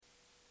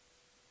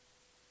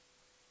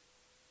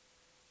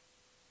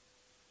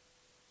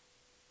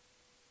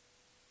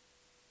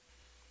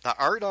The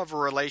Art of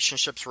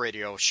Relationships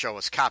radio show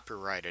is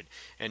copyrighted,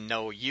 and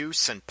no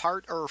use in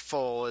part or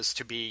full is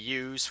to be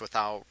used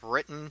without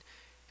written,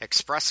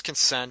 express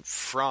consent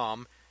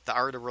from the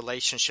Art of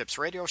Relationships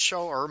radio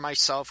show or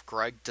myself,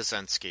 Greg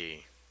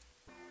Dazinski.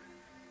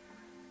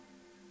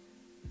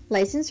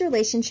 Licensed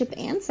relationship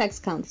and sex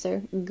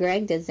counselor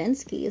Greg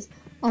Dazinski,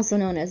 also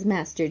known as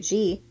Master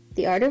G,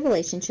 the Art of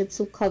Relationships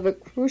will cover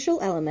crucial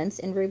elements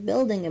in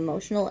rebuilding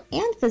emotional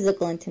and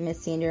physical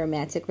intimacy in your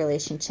romantic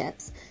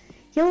relationships.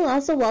 He will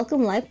also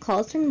welcome live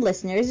calls from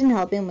listeners and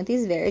help him with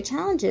these very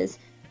challenges.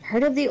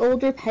 Heard of the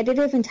old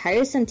repetitive and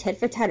tiresome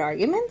tit-for-tat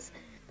arguments?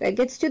 Greg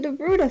gets to the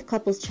root of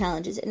couples'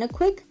 challenges in a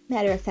quick,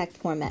 matter-of-fact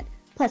format,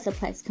 plus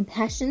applies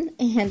compassion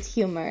and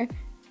humor.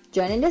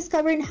 Join in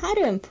discovering how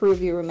to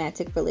improve your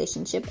romantic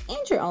relationship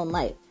and your own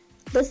life.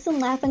 Listen,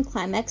 laugh, and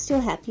climax to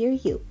a happier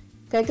you.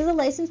 Greg is a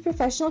licensed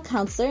professional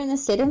counselor in the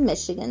state of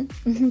Michigan,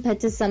 but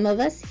to some of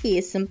us, he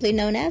is simply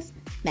known as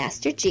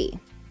Master G.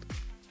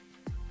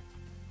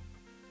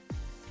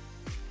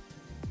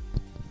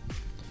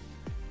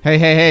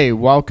 Hey,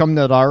 welcome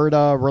to the Art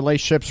of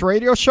Relationships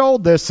radio show.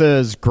 This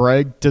is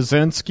Greg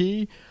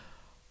Dazinski.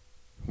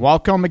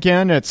 Welcome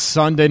again. It's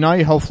Sunday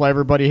night. Hopefully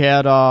everybody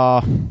had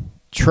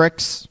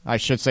tricks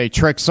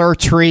or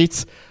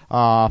treats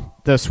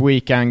this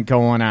weekend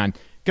going on.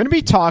 Going to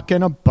be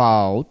talking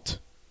about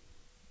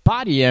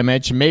body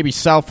image, maybe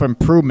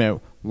self-improvement.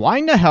 Why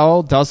in the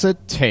hell does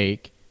it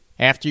take,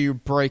 after you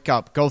break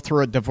up, go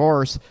through a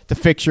divorce, to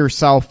fix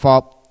yourself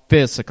up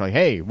physically?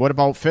 Hey, what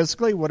about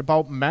physically? What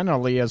about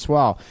mentally as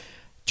well?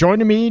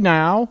 Joining me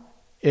now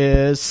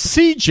is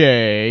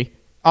CJ,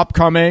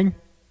 upcoming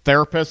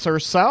therapist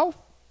herself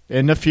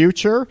in the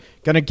future.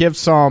 Going to give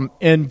some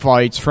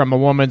invites from a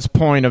woman's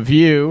point of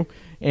view,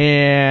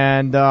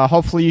 and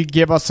hopefully you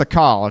give us a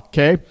call,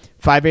 okay?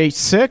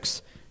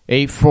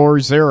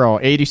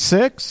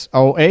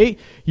 586-840-8608.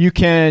 You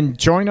can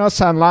join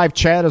us on live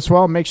chat as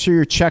well. Make sure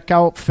you check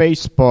out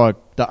Facebook,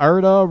 The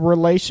Art of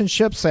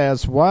Relationships,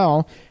 as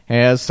well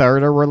as the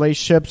Art of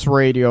Relationships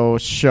radio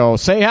show.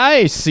 Say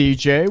hi,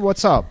 CJ.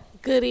 What's up?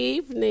 Good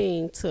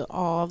evening to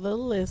all the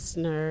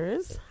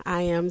listeners.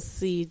 I am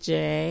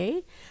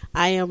CJ.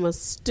 I am a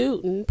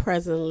student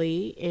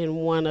presently in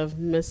one of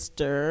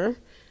Mr.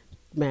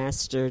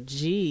 Master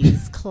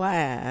G's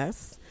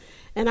class.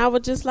 And I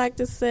would just like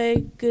to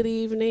say good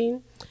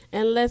evening,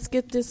 and let's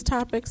get this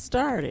topic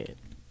started.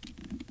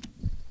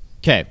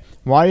 Okay.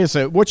 Why is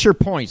it? What's your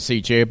point,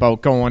 CJ,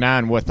 about going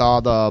on with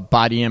all the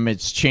body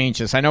image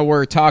changes? I know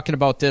we're talking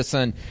about this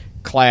in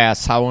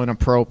class, how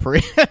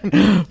inappropriate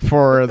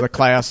for the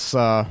class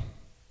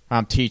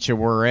I'm teaching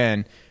we're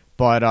in.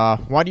 But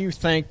why do you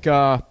think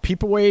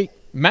people wait,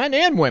 men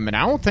and women?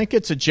 I don't think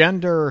it's a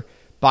gender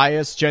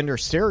bias, gender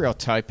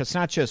stereotype. It's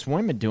not just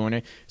women doing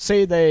it.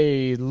 Say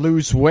they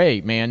lose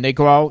weight, man. They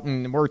go out,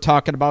 and we're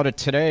talking about it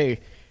today,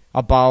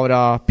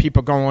 about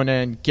people going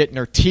and getting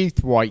their teeth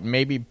whitened,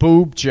 maybe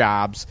boob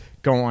jobs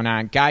going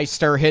on. Guys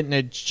start hitting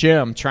the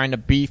gym, trying to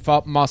beef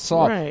up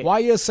muscle. Right. Why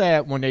is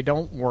that when they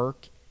don't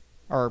work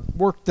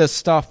this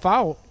stuff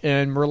out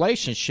in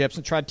relationships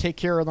and try to take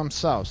care of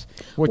themselves?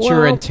 What's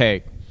your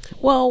intake?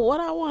 Well, what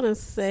I want to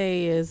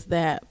say is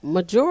that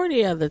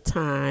majority of the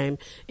time,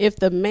 if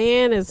the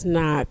man is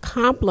not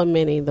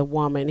complimenting the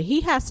woman,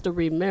 he has to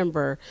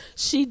remember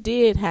she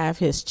did have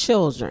his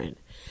children.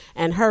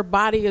 And her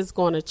body is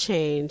going to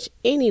change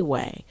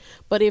anyway.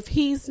 But if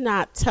he's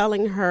not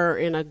telling her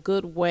in a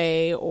good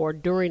way or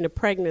during the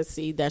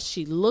pregnancy that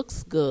she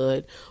looks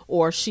good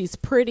or she's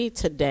pretty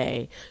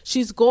today,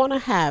 she's going to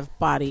have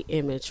body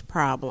image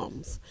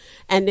problems.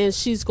 And then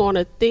she's going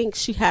to think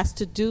she has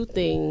to do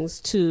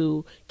things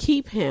to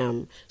keep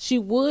him. She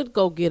would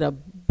go get a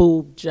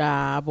boob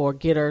job or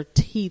get her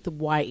teeth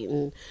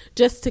whitened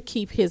just to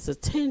keep his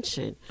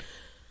attention.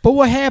 But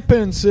what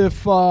happens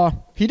if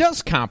he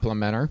does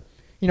compliment her?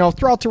 You know,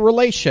 throughout the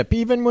relationship,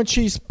 even when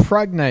she's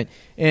pregnant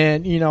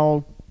and, you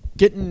know,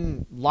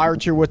 getting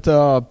larger with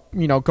the,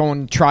 you know,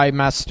 going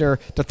trimester,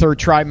 the third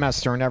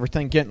trimester and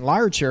everything, getting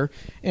larger,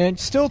 and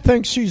still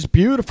thinks she's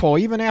beautiful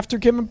even after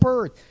giving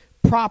birth,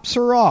 props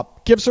her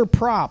up, gives her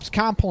props,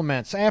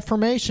 compliments,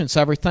 affirmations,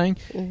 everything.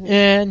 Mm-hmm.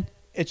 And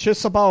it's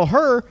just about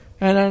her,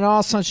 and then all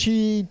of a sudden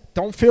she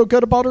don't feel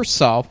good about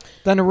herself.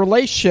 Then the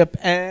relationship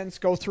ends,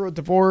 go through a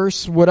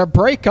divorce, whatever,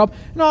 breakup,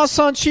 and all of a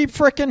sudden she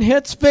freaking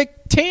hits Vic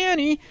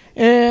Tanny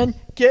and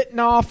getting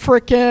all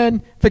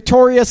freaking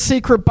Victoria's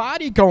Secret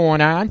body going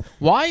on.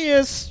 Why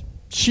is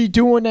she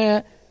doing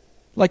that?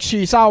 Like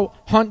she's out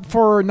hunting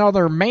for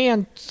another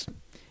man,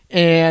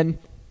 and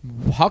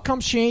how come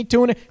she ain't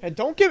doing it? And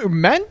don't get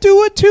men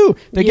do it too.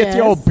 They get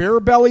the old beer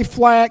belly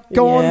flat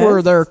going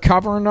where they're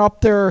covering up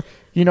their,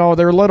 you know,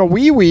 their little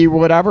wee-wee,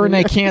 whatever, and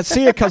they can't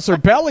see it because their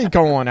belly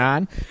going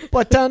on.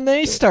 But then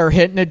they start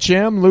hitting the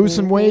gym,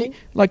 losing weight,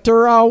 like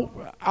they're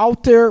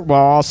out there,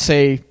 well, I'll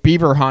say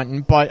beaver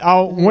hunting, but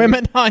out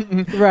women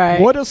hunting.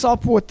 Right. What is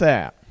up with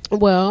that?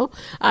 Well,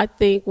 I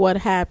think what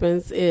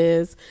happens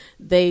is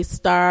they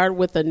start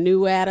with a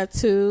new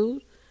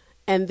attitude,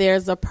 and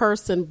there's a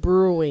person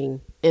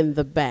brewing in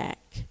the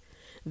back.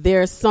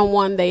 There's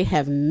someone they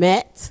have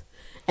met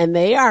and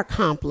they are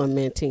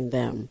complimenting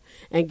them.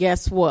 And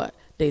guess what?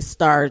 They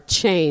start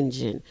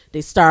changing.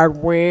 They start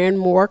wearing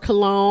more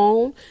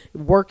cologne,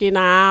 working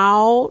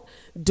out,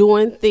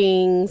 doing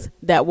things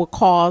that will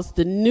cause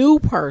the new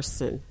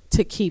person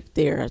to keep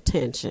their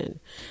attention.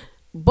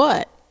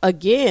 But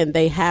again,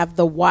 they have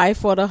the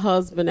wife or the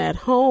husband at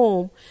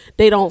home.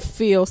 They don't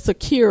feel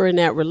secure in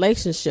that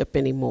relationship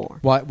anymore.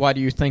 Why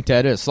do you think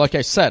that is? Like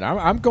I said,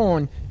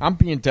 I'm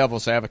being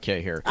devil's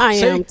advocate here. I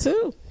am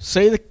too.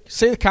 Say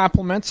the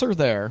compliments are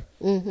there.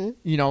 Mm-hmm.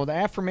 You know, the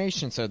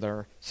affirmations are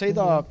there. Say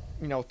the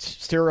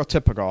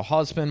stereotypical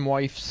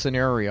husband-wife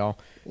scenario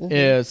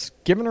is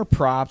giving her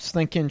props,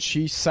 thinking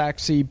she's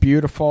sexy,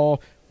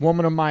 beautiful,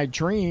 woman of my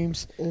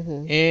dreams,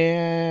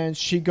 and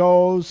she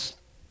goes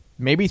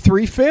maybe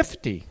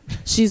 350.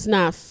 She's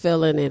not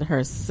feeling it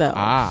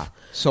herself.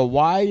 So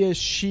why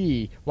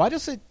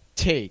does it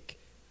take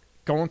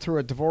going through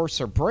a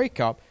divorce or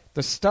breakup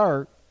to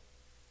start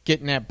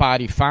getting that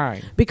body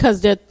fine?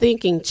 Because their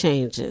thinking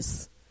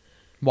changes.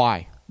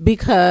 Why?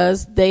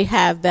 Because they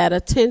have that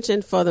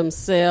attention for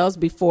themselves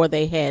before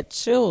they had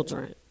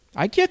children.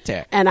 I get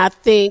that. And I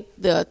think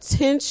the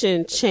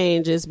attention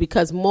changes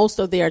because most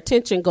of their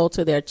attention go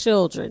to their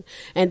children.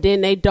 And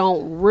then they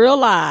don't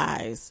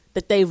realize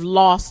that they've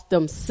lost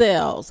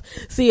themselves.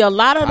 See, a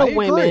lot of the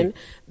women,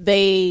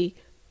 they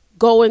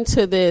go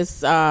into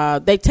this,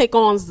 they take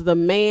on the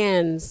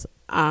man's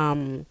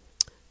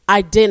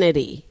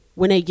identity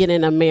when they get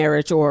in a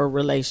marriage or a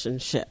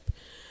relationship.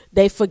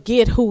 They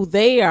forget who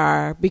they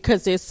are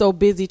because they're so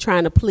busy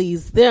trying to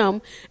please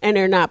them and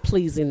they're not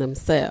pleasing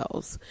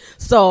themselves.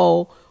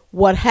 So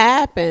what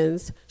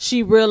happens,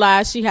 she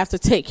realized she has to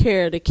take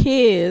care of the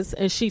kids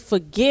and she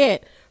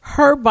forget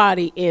her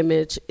body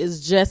image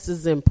is just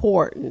as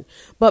important.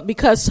 But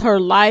because her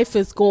life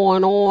is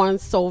going on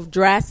so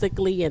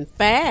drastically and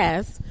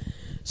fast,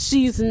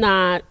 she's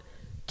not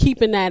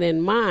keeping that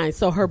in mind.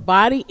 So her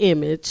body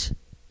image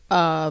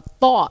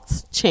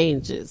thoughts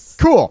changes.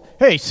 Cool.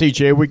 Hey,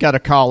 CJ, we got a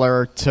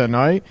caller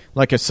tonight.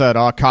 Like I said,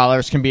 all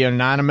callers can be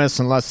anonymous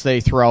unless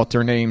they throw out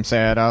their names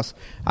at us.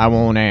 I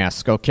won't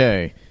ask.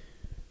 Okay.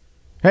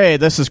 Hey,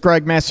 this is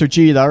Greg Master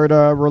G, the Art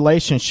of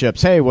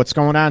Relationships. Hey, what's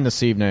going on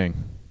this evening?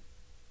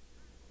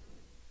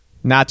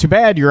 Not too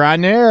bad. You're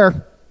on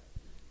there.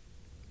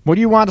 What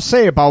do you want to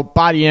say about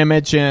body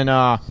image and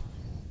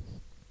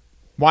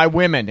why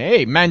women,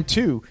 hey, men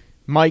too,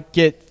 might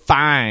get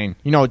fine?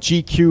 You know,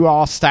 GQ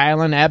all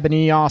styling,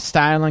 Ebony all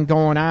styling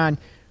going on.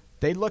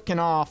 They looking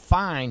all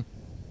fine,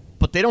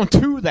 but they don't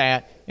do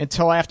that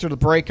until after the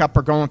breakup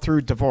or going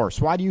through divorce.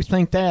 Why do you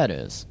think that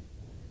is?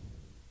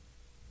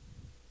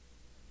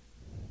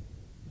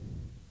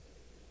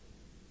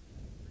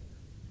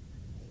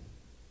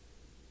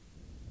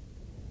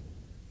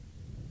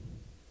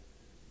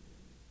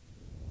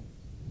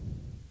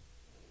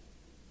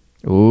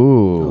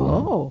 Ooh.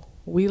 Oh,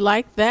 we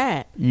like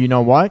that. You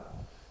know what?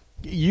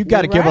 You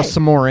got to give us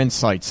some more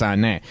insights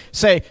on that.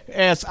 Say,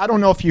 as I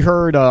don't know if you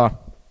heard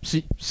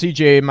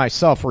CJ and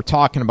myself were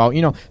talking about,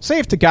 say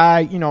if the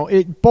guy,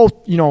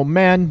 both,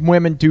 men,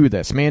 women do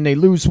this, man. They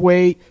lose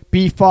weight,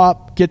 beef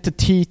up, get the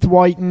teeth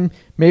whitened,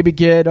 maybe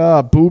get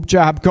a boob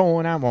job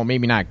going on. Well,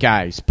 maybe not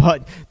guys,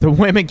 but the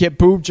women get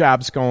boob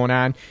jobs going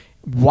on.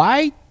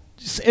 Why?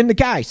 And the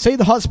guy, say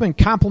the husband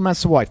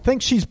compliments the wife,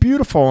 thinks she's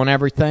beautiful and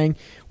everything,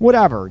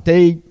 whatever.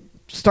 They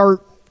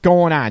start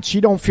going on.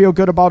 She don't feel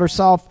good about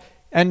herself,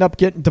 end up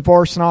getting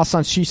divorced, and all of a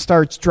sudden she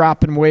starts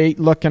dropping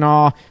weight, looking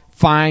all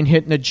fine,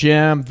 hitting the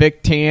gym,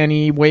 Vic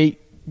Tanny, Weight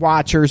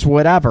Watchers,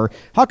 whatever.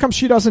 How come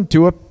she doesn't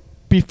do it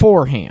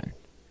beforehand?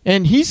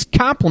 And he's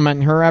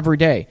complimenting her every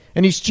day,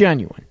 and he's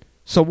genuine.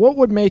 So what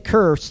would make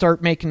her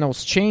start making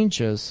those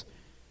changes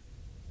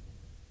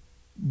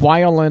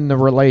while in the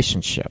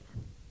relationship?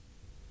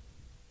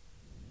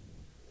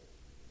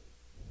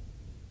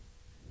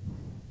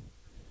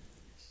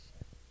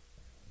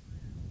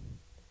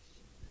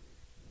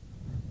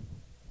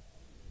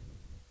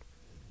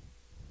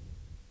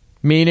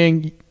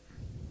 Meaning,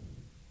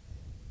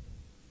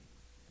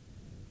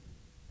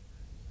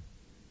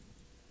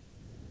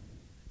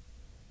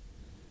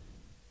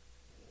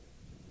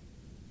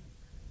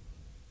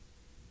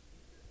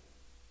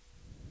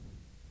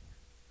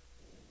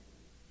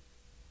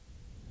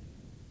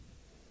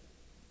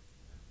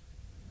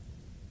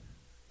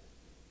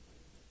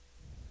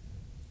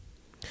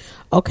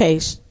 okay,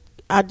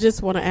 I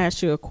just want to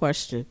ask you a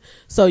question.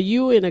 So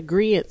you in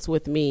agreement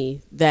with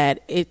me that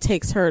it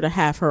takes her to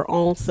have her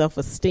own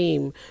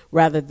self-esteem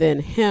rather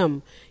than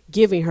him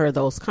giving her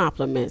those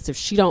compliments. If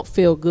she don't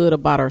feel good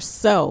about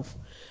herself,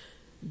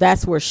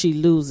 that's where she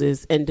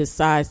loses and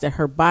decides that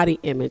her body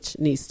image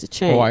needs to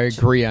change. Oh, I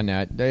agree on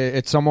that.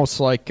 It's almost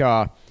like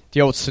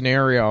the old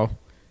scenario.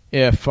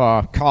 If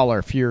caller,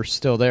 if you're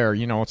still there,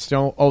 it's the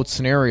old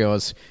scenario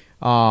is,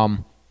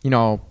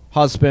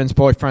 husbands,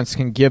 boyfriends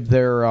can give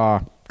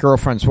their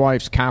girlfriends,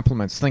 wives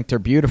compliments, think they're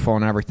beautiful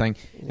and everything,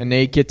 and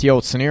they get the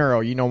old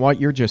scenario. You know what?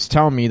 You're just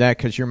telling me that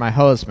because you're my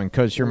husband,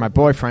 because you're my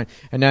boyfriend,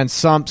 and then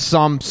some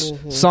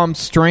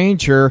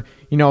stranger,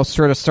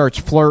 sort of starts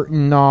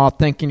flirting,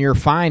 thinking you're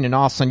fine, and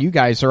all of a sudden you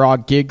guys are all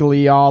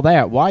giggly, all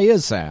that. Why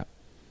is that?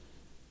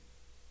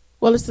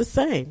 Well, it's the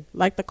same,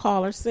 like the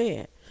caller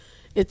said.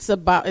 It's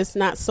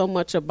not so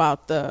much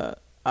about the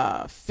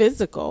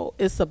physical.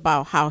 It's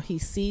about how he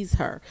sees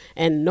her,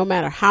 and no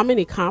matter how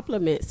many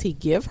compliments he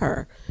give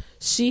her,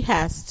 she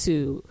has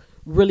to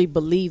really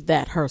believe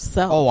that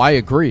herself. Oh, I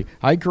agree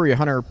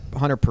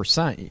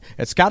 100%.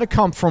 It's got to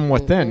come from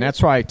within.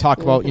 That's why I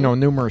talk about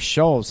numerous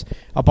shows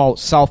about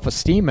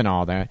self-esteem and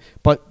all that.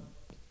 But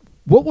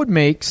what would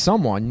make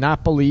someone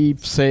not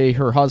believe, say,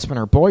 her husband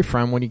or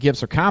boyfriend when he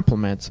gives her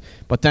compliments,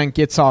 but then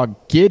gets all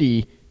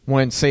giddy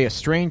when, say, a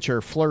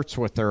stranger flirts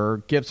with her or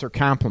gives her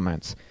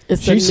compliments?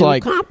 She's a new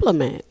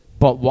compliment.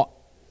 But what?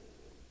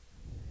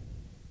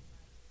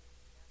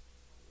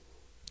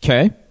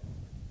 Okay.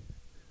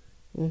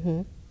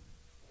 Mm-hmm.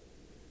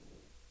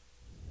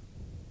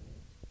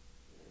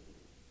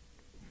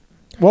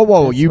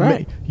 Whoa!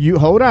 You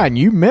hold on.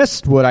 You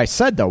missed what I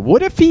said though.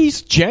 What if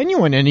he's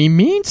genuine and he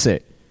means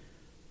it?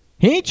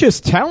 He ain't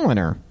just telling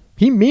her.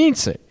 He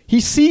means it. He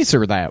sees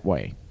her that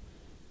way.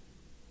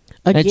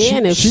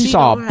 Again, if she's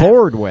all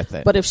bored with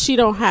it. But if she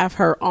don't have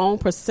her own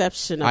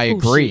perception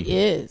of who she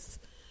is,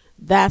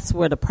 that's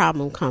where the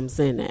problem comes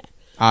in at.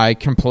 I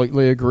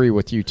completely agree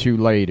with you two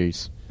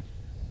ladies.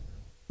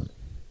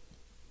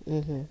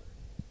 Mm-hmm.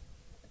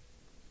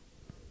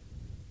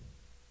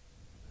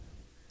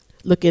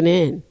 Looking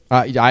in.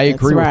 I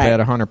agree with that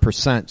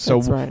 100%.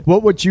 So right.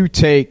 What would you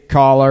take,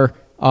 caller,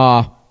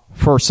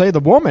 for, say, the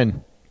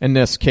woman in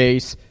this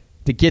case,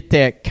 to get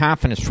that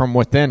confidence from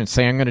within and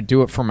say, I'm going to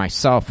do it for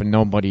myself and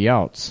nobody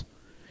else,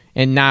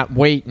 and not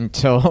wait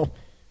until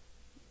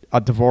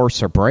a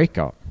divorce or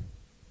breakup?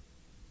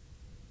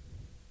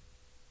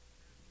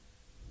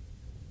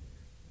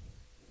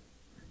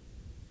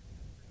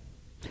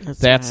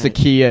 That's right. The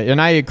key,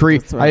 and I agree.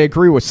 Right. I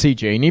agree with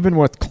CJ, and even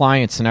with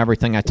clients and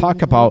everything. I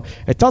talk about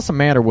it doesn't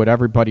matter what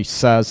everybody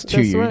says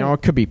to you. Right.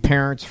 It could be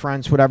parents,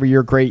 friends, whatever.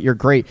 You're great. You're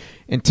great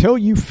until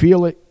you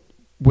feel it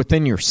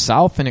within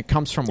yourself, and it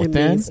comes from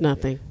within. It means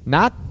nothing.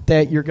 Not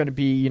that you're going to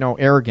be,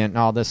 arrogant and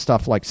all this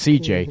stuff like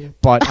CJ,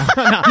 but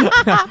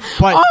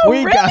but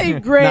we really,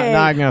 got. Greg?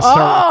 Now I'm going to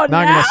start.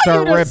 Now I'm going to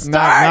start ripping.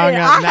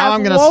 Now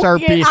I'm going to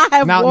start being.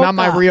 Now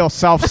my real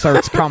self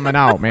starts coming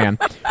out, man.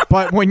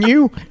 But when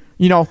you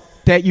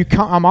that you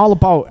come, I'm all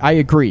about. I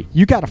agree.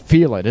 You got to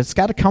feel it. It's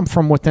got to come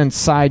from within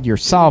inside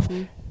yourself,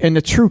 and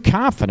the true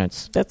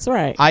confidence. That's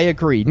right. I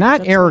agree.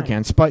 Not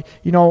arrogance, but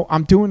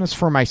I'm doing this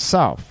for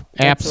myself.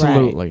 That's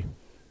absolutely. Right.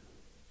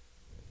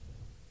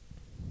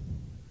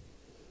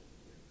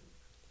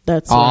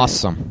 That's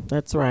awesome. Right.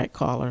 That's right,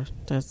 caller.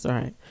 That's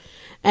right.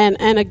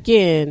 And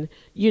again,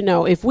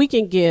 if we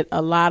can get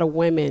a lot of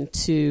women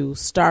to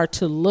start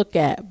to look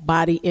at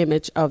body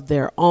image of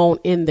their own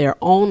in their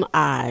own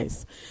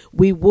eyes,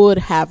 we would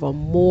have a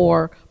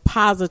more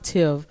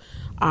positive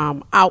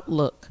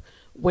outlook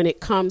when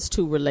it comes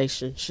to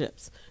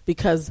relationships.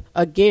 Because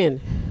again,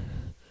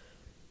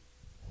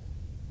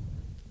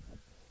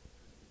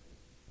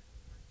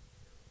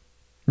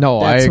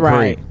 I agree.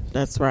 Right.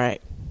 That's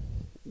right.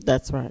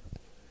 That's right.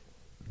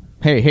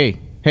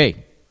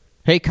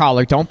 Hey,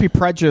 caller, don't be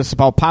prejudiced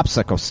about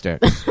popsicle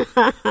sticks.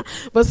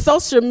 But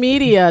social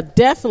media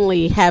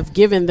definitely have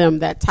given them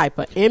that type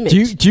of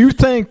image. Do you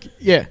think?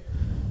 Yeah.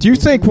 Do you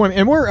think when?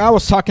 And I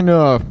was talking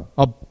to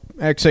a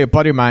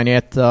buddy of mine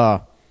at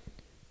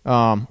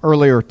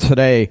earlier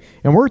today,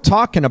 and we're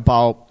talking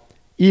about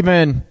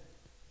even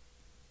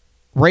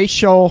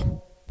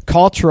racial,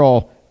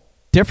 cultural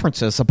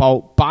differences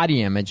about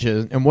body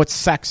images and what's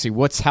sexy,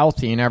 what's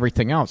healthy, and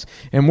everything else.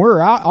 And we're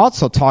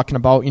also talking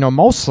about,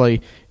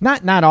 mostly,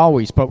 not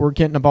always, but we're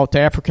getting about the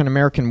African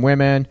American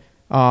women,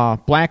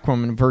 black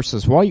women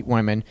versus white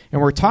women. And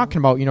we're talking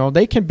about,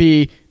 they can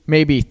be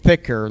maybe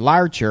thicker,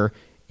 larger,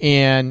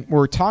 and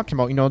we're talking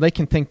about, they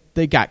can think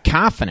they got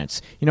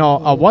confidence.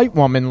 A white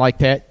woman like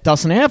that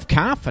doesn't have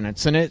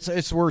confidence, and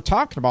it's we're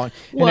talking about,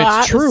 and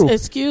it's true.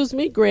 Excuse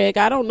me, Greg,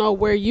 I don't know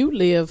where you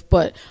live,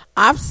 but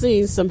I've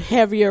seen some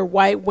heavier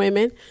white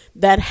women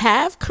that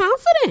have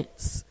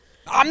confidence.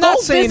 I'm not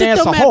saying as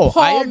a whole.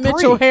 Paul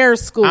Mitchell Hair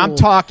School. I'm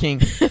talking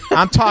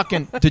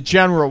the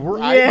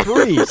general. I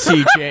agree,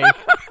 CJ.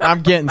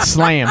 I'm getting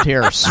slammed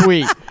here.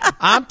 Sweet.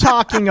 I'm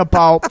talking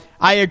about.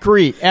 I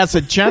agree as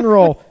a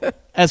general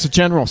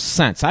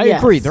sense. I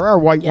agree. There are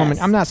white women.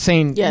 I'm not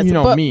saying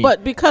me.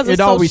 But because of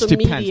social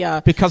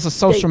media, because of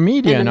social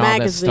media and all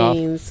this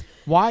stuff.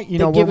 Why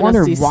we're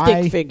wondering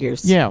why stick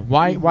figures. Yeah.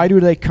 Why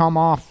do they come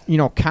off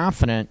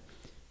confident?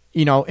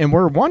 And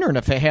we're wondering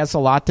if it has a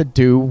lot to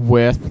do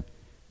with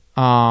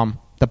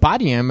the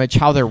body image,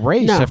 how they're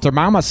raised. No. If their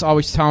mama's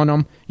always telling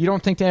them, you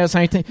don't think that has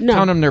anything? No.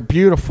 Telling them they're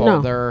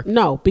beautiful.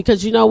 No,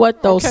 because you know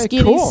what? Those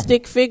skinny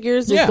stick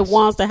figures is the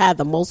ones that have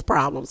the most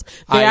problems.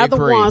 They are the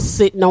ones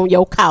sitting on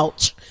your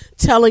couch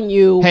telling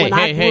you when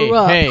I grew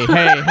up.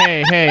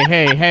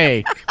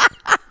 Hey.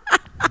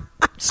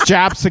 It's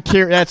job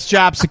security. That's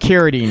job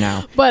security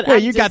now.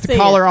 But you got the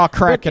collar all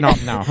cracking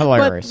up now.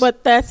 Hilarious.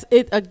 But that's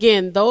it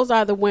again. Those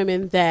are the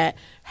women that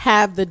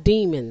have the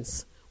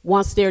demons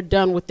once they're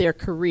done with their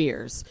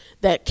careers.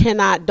 Those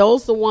are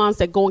the ones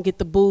that go and get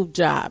the boob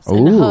jobs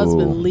and the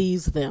husband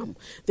leaves them.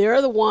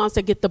 They're the ones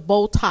that get the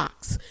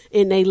Botox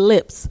in their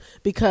lips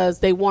because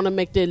they want to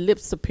make their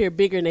lips appear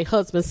bigger and their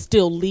husband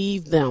still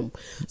leave them.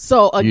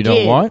 So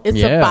again,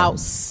 it's about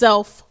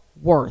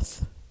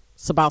self-worth.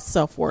 It's about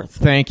self-worth.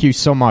 Thank you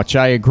so much.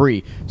 I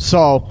agree.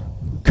 So,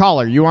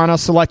 caller, you want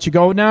us to let you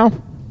go now?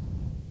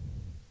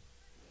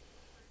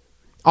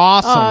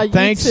 Awesome.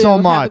 Thanks so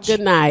much. Have a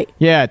good night.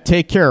 Yeah,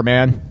 take care,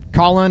 man.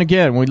 Call in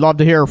again. We'd love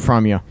to hear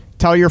from you.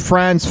 Tell your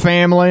friends,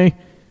 family,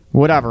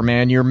 whatever,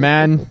 man. Your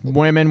men,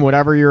 women,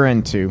 whatever you're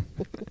into.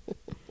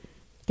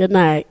 Good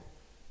night.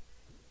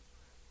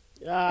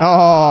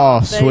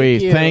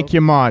 Sweet. Thank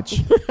you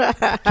much.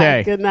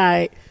 Okay. Good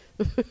night.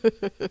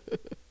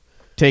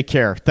 Take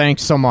care.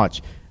 Thanks so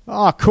much.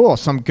 Oh, cool.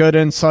 Some good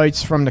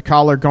insights from the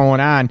caller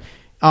going on.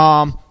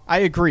 I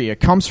agree. It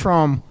comes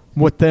from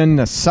within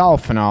the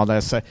self and all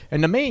this.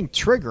 And the main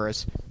trigger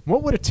is,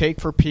 what would it take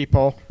for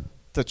people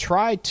to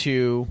try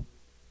to,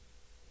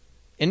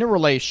 in a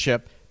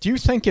relationship, do you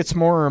think it's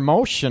more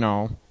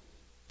emotional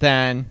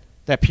than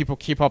that people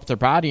keep up their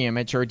body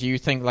image? Or do you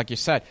think, like you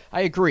said,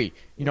 I agree,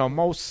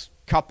 most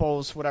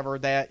couples, whatever,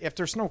 that if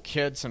there's no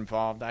kids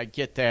involved, I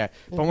get that.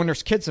 But when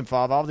there's kids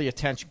involved, all the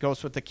attention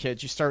goes with the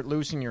kids. You start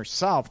losing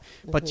yourself.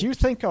 But do you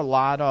think a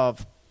lot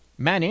of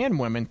men and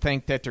women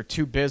think that they're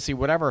too busy,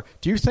 whatever?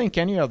 Do you think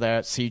any of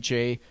that,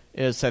 CJ,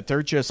 is that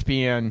they're just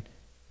being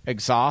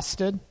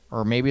exhausted,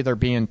 or maybe they're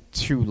being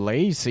too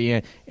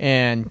lazy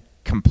and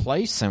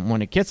complacent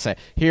when it gets that?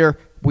 Here,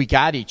 we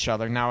got each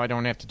other. Now I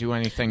don't have to do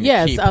anything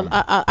to keep them.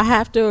 I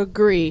have to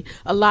agree.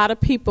 A lot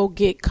of people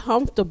get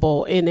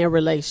comfortable in their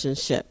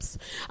relationships,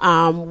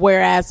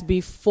 whereas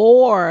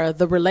before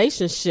the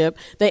relationship,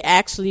 they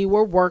actually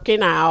were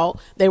working out.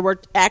 They were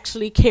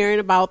actually caring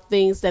about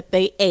things that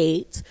they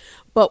ate.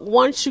 But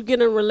once you get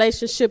in a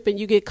relationship and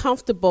you get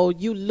comfortable,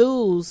 you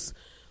lose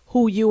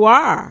who you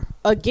are.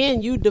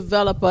 Again, you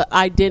develop an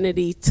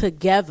identity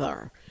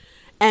together,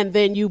 and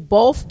then you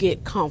both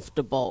get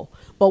comfortable.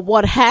 But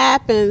what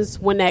happens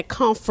when that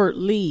comfort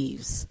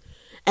leaves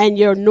and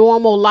your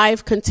normal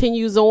life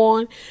continues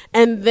on,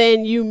 and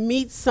then you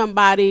meet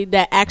somebody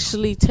that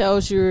actually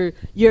tells you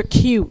you're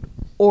cute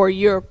or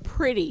you're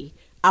pretty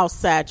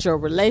outside your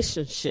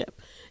relationship,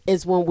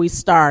 is when we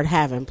start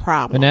having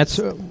problems.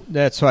 And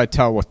that's what I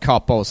tell with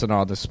couples and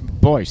all this.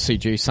 Boy,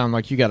 CJ, you sound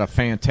like you got a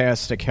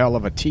fantastic hell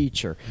of a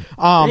teacher.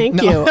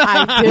 Thank you.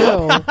 I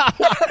do.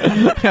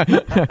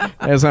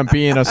 As I'm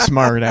being a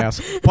smart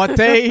ass. But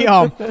they,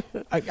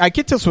 I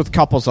get this with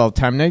couples all the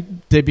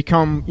time. They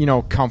become,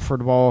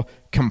 comfortable,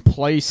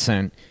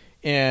 complacent.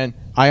 And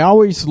I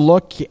always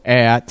look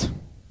at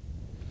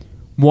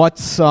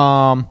what's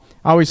going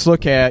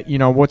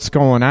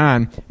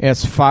on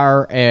as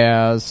far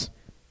as,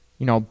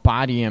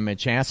 body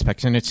image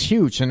aspects. And it's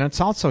huge. And it's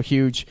also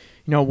huge,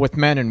 with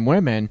men and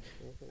women,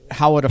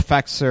 how it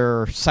affects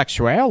their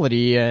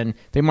sexuality. And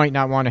they might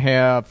not want to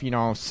have,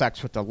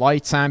 sex with the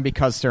lights on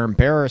because they're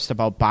embarrassed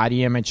about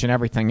body image and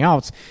everything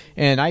else.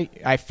 And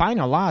I find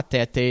a lot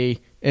that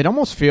it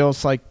almost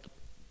feels like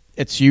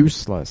it's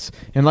useless.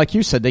 And like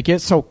you said, they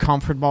get so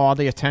comfortable. All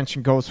the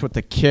attention goes with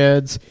the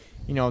kids.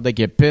 They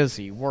get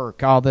busy,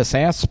 work, all this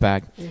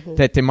aspect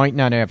that they might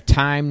not have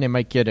time. They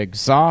might get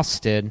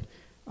exhausted.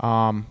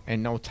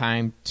 And no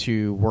time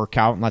to work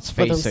out, and let's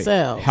face it,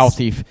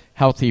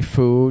 healthy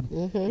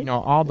food,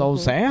 all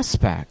those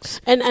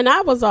aspects. And I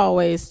was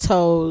always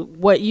told,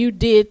 what you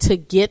did to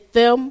get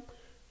them,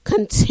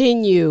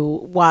 continue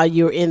while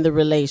you're in the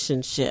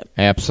relationship.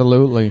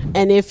 Absolutely.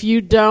 And if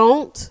you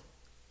don't,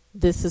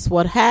 this is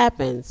what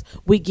happens.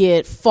 We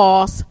get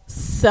false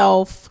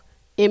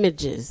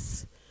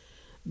self-images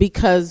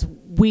because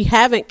we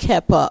haven't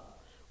kept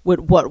up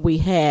with what we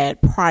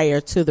had prior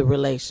to the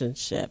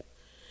relationship.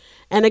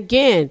 And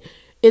again,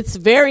 it's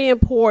very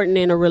important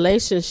in a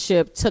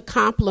relationship to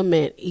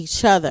compliment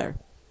each other.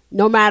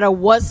 No matter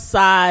what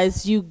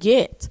size you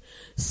get,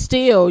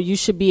 still you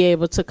should be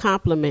able to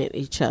compliment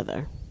each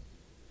other.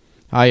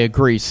 I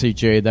agree,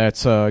 CJ.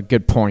 That's a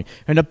good point.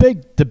 And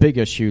the big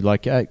issue,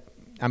 like I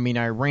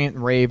rant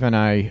and rave and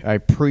I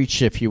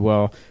preach, if you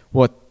will,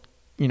 what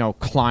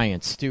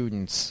clients,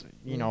 students,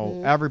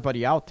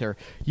 everybody out there,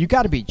 you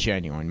got to be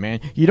genuine,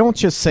 man. You don't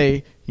just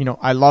say,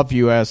 I love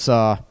you as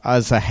a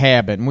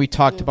habit. And we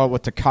talked about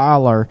with the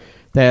caller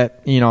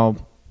that,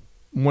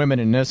 women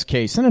in this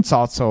case, and it's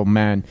also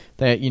men,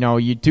 that,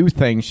 you do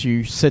things,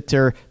 you sit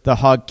there, the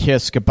hug,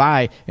 kiss,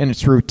 goodbye, and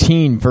it's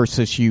routine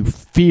versus you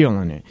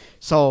feeling it.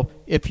 So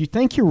if you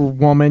think your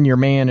woman, your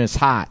man is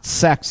hot,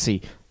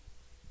 sexy,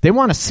 they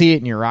want to see it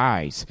in your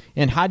eyes.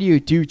 And how do you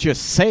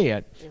just say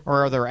it?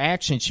 Or are there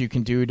actions you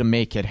can do to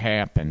make it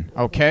happen?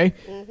 Okay?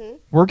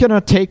 We're going to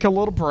take a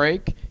little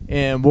break,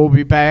 and we'll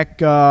be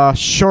back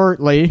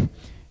shortly.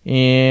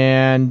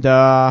 And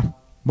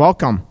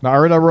welcome. The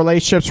Art of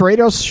Relationships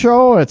radio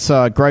show. It's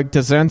Greg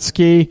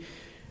Dazinski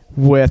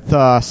with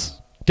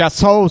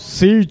guest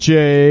host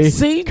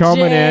CJ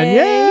coming in.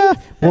 Yeah.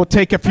 We'll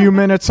take a few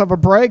minutes of a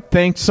break.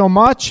 Thanks so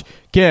much.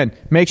 Again,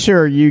 make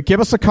sure you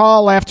give us a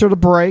call after the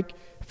break,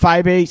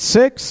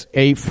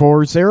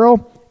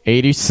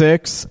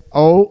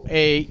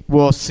 586-840-8608.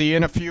 We'll see you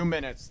in a few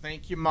minutes.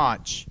 Thank you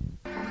much.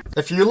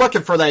 If you're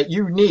looking for that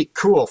unique,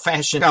 cool,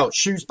 fashion out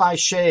Shoes by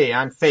Shay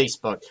on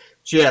Facebook,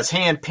 she has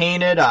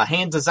hand-painted,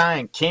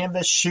 hand-designed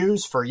canvas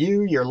shoes for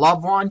you, your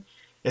loved one.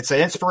 It's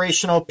an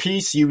inspirational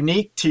piece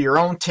unique to your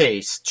own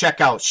taste. Check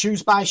out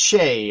Shoes by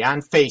Shay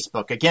on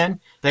Facebook. Again,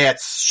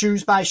 that's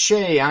Shoes by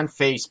Shay on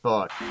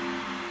Facebook.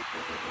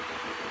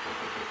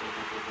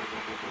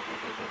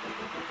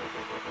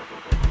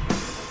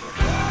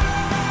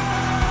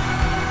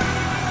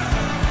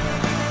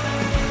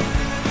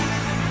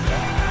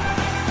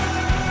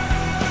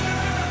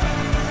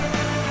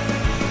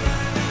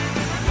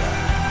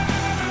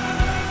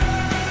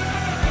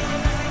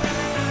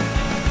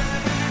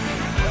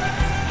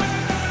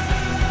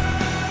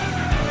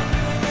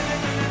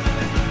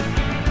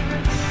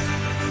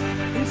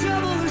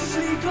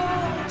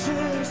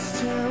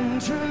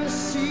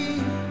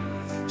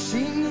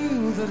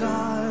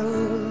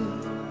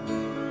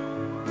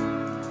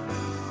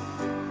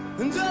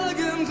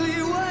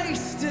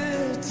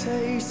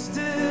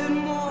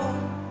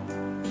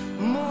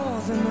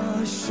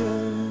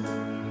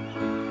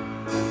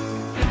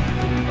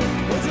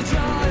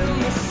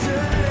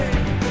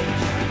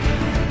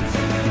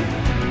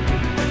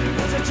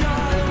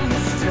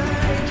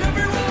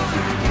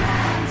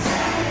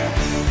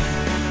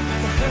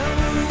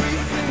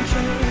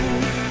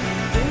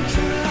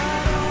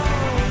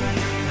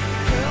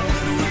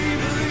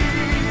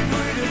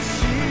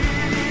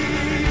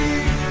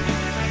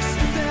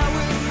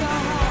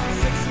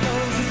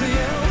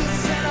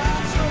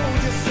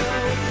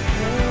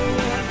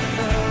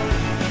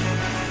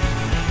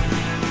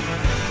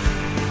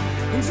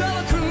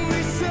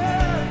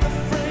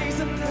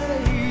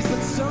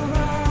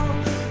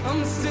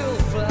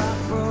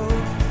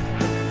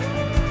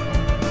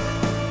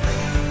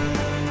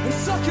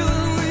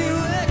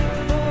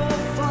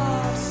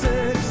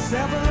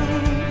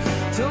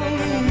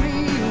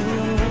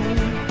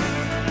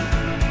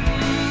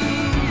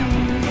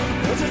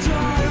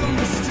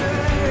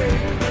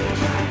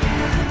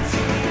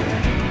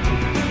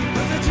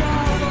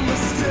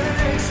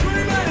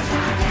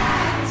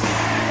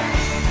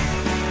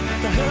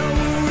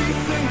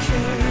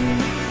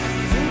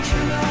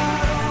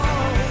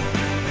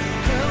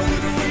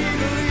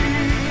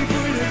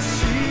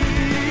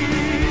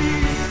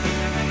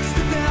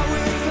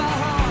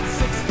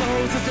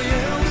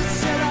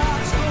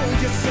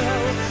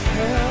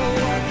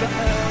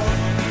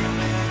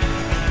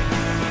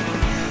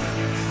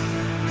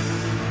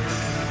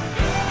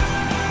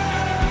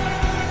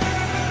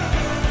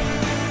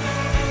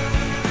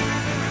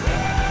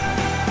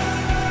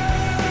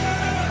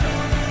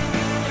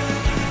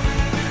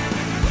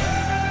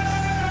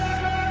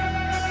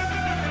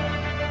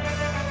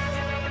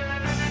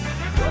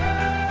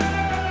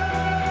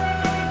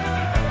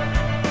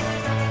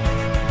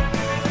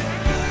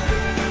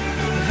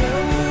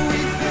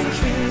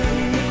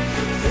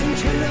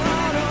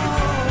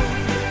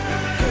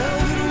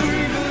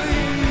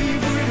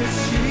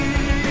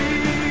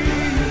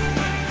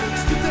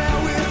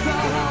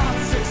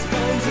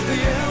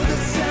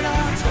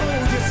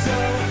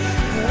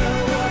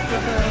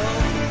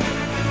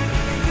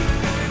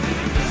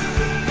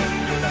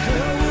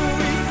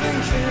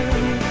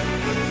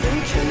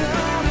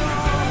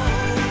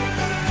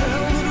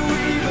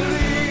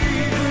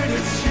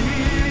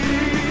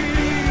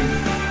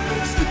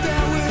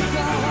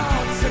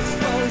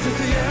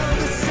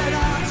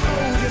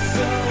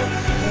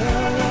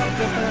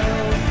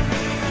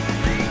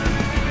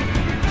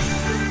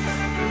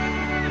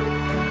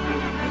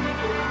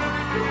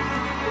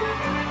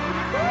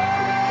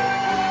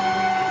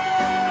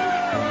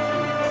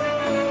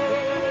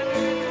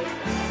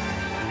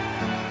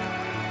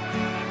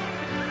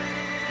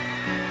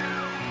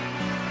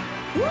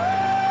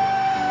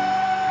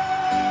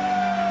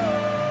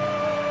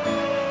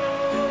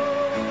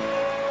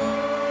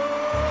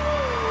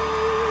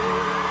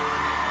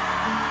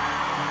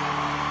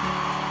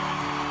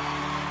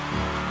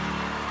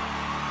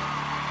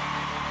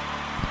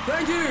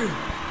 Thank you.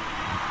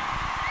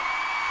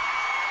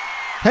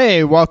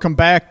 Hey, welcome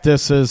back.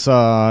 This is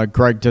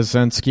Greg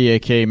Dazinski,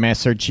 a.k.a.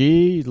 Master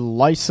G,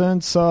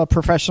 licensed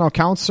professional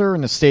counselor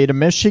in the state of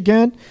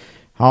Michigan,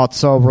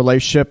 also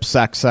relationship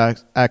sex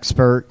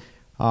expert.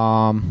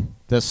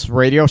 This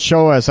radio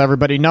show, as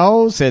everybody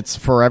knows, it's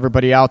for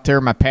everybody out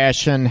there. My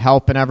passion,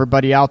 helping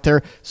everybody out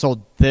there.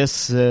 So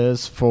this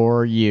is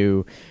for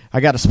you. I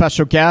got a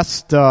special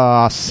guest,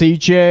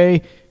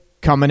 CJ,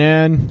 coming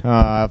in,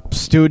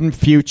 student,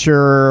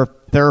 future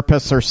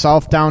therapist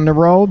herself down the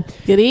road.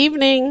 Good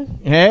evening.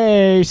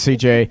 Hey,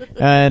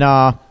 CJ. And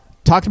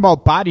talking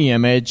about body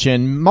image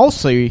and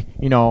mostly,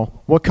 you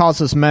know, what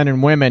causes men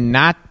and women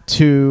not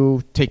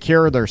to take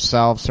care of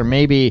themselves or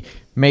maybe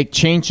make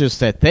changes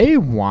that they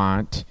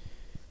want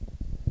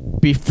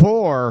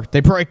before they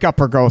break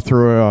up or go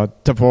through a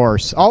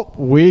divorce. Oh,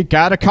 we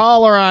got a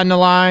caller on the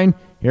line.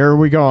 Here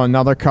we go,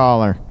 another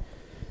caller.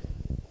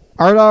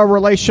 Our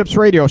Relationships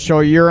Radio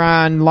Show. You're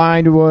on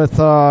line with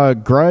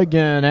Greg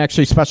and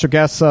actually special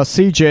guest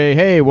CJ.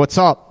 Hey, what's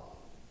up?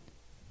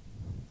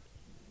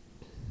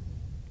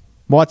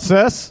 What's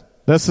this?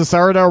 This is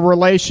Art of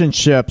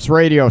Relationships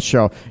Radio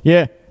Show.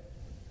 Yeah.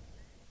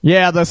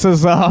 Yeah, this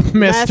is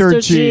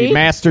Mr. G.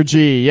 Master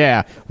G,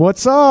 yeah.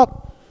 What's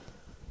up?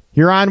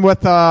 You're on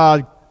with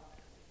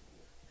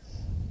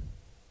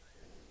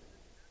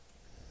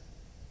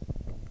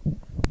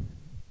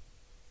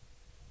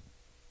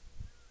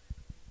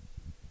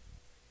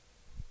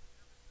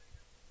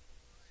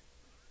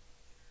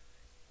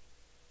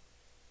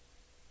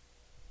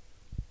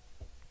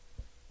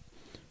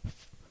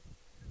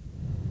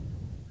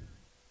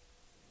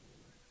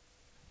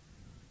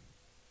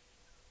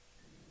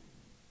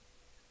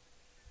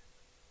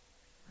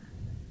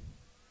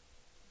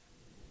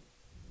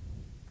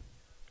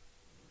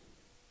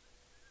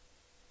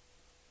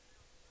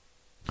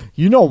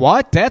You know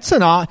what?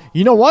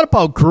 You know what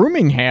about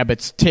grooming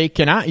habits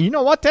taken on? You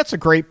know what? That's a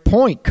great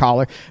point,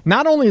 caller.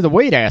 Not only the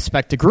weight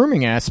aspect, the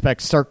grooming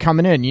aspect start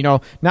coming in. You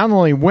know, not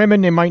only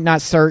women, they might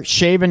not start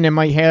shaving. They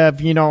might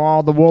have, you know,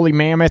 all the woolly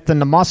mammoth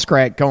and the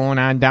muskrat going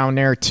on down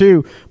there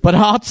too. But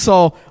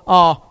also,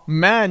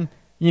 men,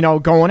 you know,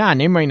 going on.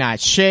 They might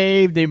not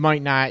shave. They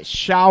might not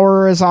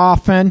shower as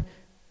often.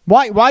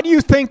 Why do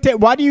you think that?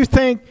 Why do you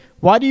think?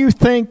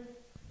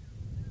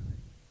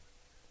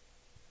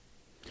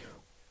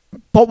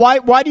 But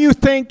why do you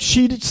think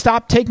she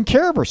stopped taking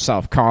care of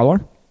herself,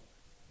 caller?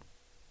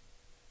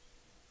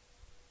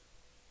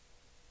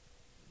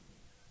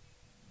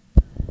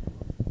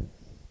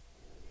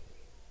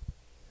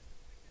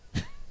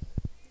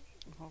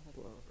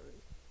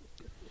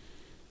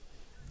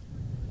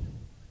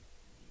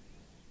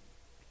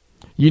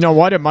 You know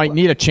what? It might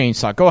need a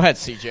chainsaw. Go ahead,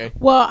 CJ.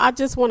 Well, I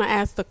just want to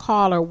ask the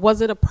caller,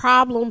 was it a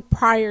problem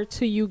prior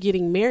to you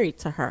getting married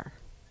to her?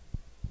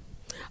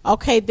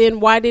 Okay,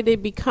 then why did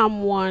it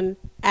become one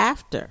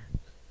after?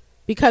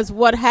 Because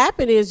what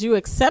happened is you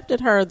accepted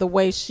her the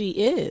way she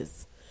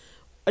is.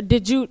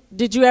 Did you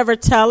ever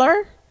tell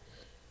her?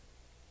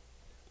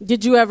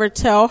 Did you ever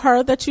tell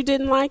her that you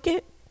didn't like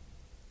it?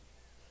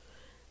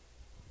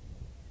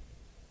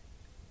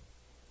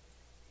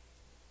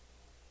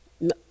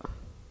 No.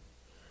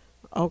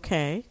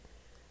 Okay.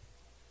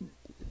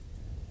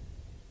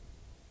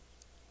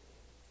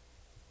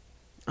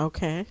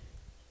 Okay.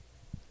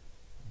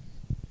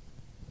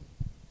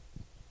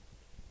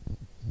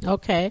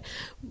 Okay.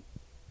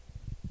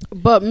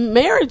 But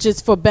marriage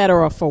is for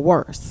better or for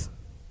worse.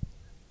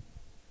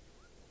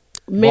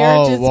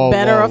 Marriage is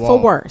better or for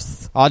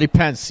worse. All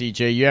depends,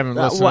 CJ. You haven't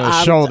listened to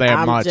the show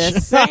that much. I'm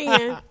just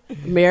saying.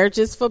 Marriage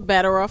is for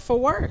better or for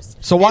worse.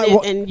 So why?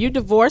 And you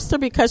divorced her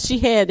because she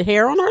had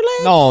hair on her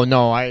legs?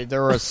 No.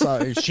 There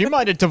was. She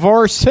might have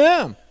divorced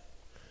him.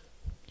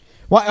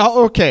 Why?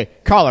 Okay,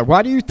 caller.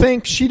 Why do you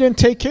think she didn't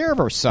take care of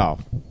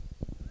herself?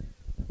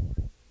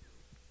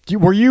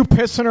 Were you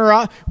pissing her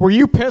off? Were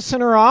you pissing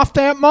her off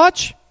that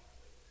much?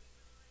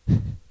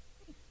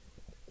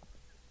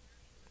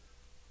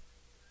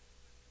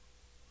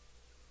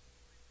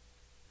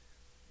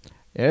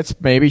 It's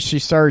maybe she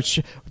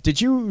started.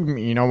 Did you?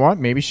 You know what?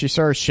 Maybe she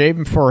started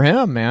shaving for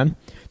him, man.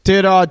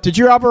 Did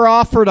you ever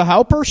offer to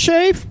help her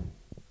shave?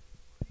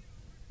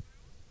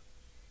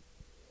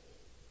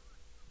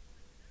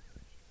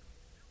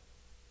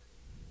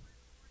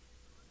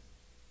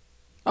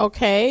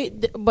 Okay,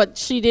 but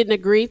she didn't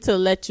agree to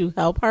let you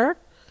help her?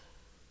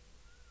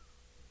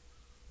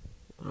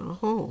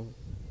 Oh.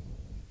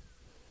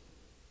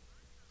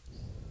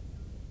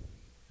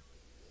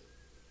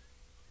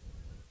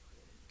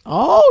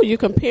 Oh, you're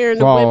comparing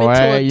the women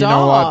to a dog. You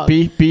know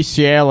what?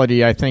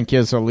 Bestiality, I think,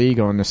 is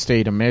illegal in the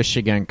state of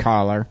Michigan,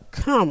 caller.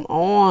 Come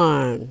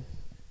on.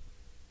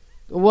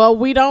 Well,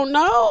 we don't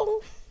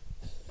know.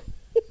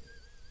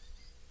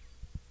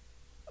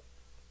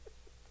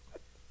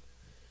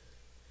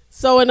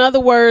 So, in other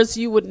words,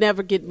 you would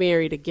never get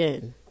married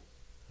again.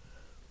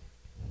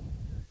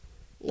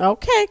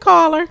 Okay,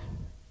 caller.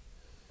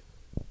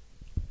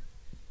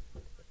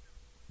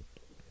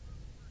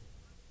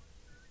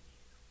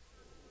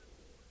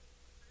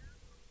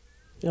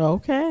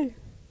 Okay.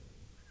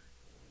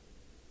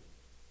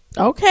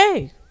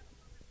 Okay.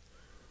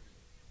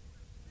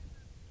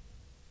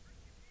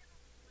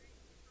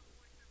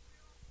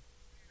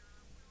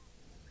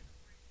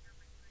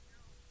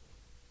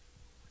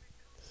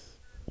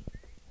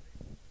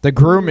 The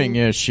grooming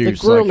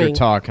issues like you're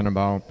talking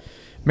about.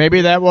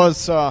 Maybe that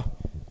was...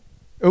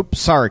 oops,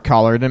 sorry,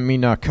 caller. I didn't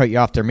mean to cut you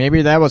off there.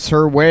 Maybe that was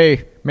her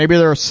way. Maybe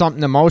there was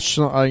something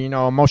emotional,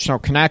 emotional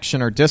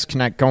connection or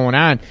disconnect going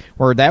on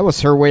where that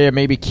was her way of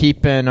maybe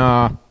keeping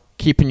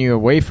you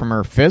away from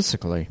her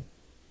physically.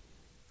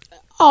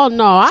 Oh,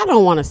 no, I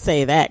don't want to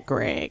say that,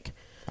 Greg.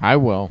 I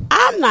will.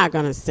 I'm not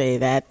going to say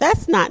that.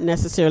 That's not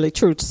necessarily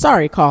true.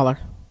 Sorry, caller.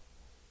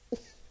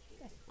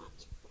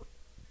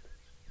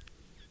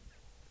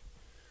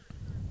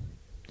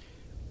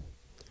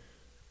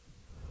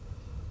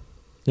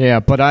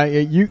 Yeah, but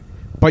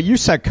But you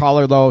said,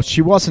 caller, though,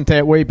 she wasn't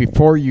that way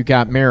before you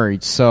got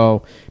married.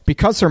 So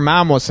because her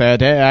mom was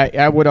that,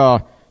 I would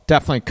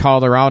definitely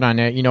called her out on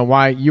it. You know,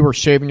 why you were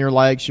shaving your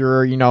legs,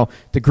 the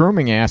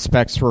grooming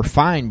aspects were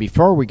fine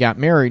before we got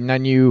married, and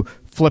then you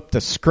flipped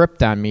the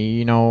script on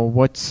me.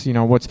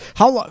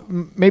 How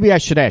long? Maybe I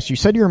should ask. You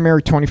said you were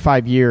married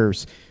 25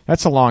 years.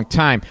 That's a long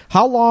time.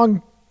 How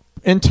long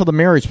into the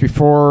marriage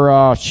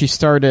before she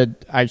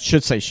started? I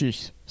should say she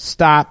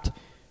stopped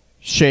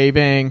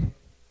shaving.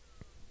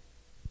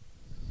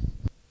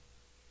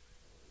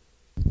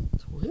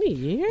 20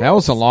 years. That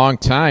was a long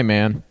time,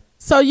 man.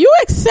 So you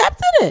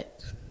accepted it?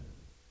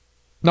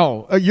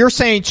 No, you're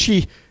saying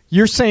she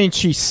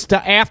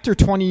after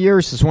 20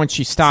 years is when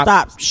she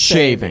stopped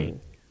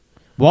shaving.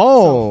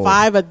 Whoa. So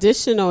 5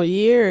 additional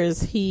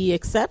years he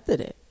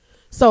accepted it.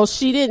 So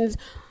she didn't.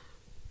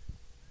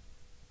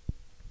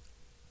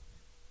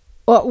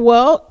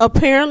 Well,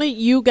 apparently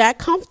you got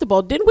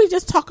comfortable. Didn't we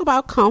just talk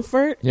about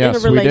comfort in a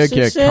relationship? Yes, we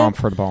did get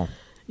comfortable.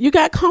 You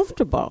got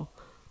comfortable.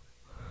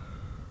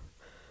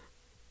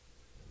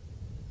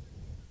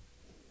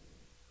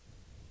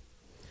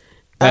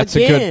 That's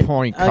a good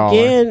point, caller.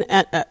 Again,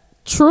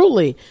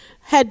 truly,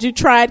 had you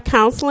tried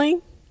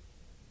counseling?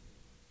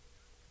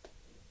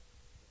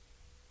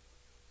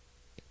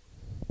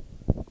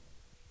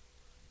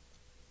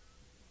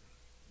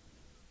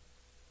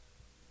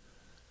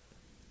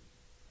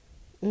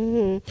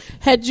 Mm-hmm.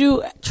 Had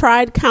you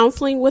tried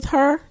counseling with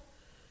her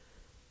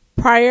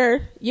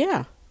prior?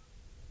 Yeah.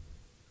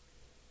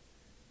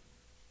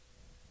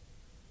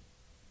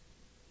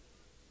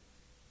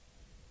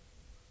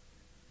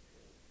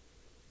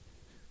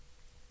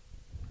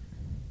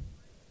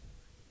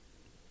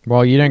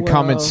 Well, you didn't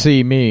come and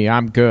see me.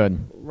 I'm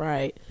good.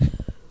 Right.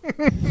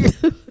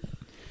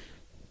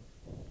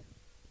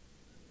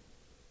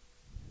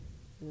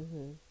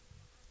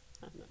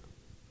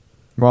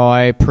 Well,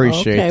 I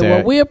appreciate that.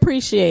 Well, we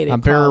appreciate it.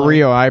 I'm very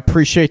real. I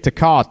appreciate the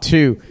call,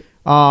 too.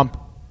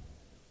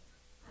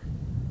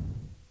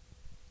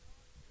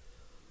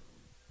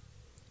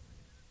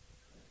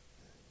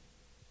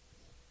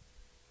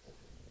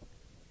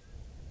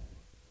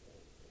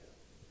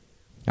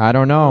 I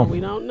don't know. We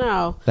don't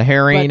know. The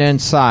hair ain't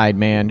inside,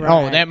 man. Right.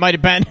 Oh, that might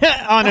have been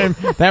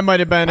that might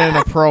have been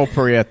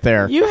inappropriate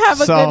there. You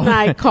have a good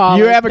night, caller.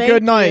 You have a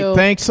good night.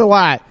 Thanks a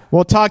lot.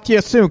 We'll talk to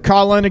you soon.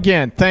 Call in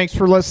again. Thanks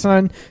for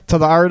listening to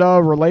the Art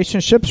of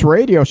Relationships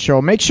radio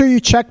show. Make sure you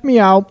check me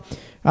out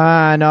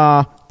on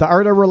the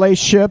Art of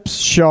Relationships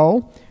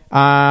show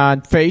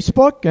on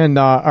Facebook and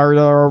the Art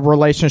of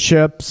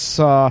Relationships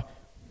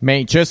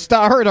just the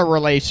Art of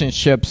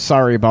Relationships.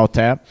 Sorry about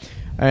that.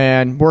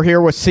 And we're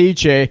here with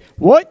CJ.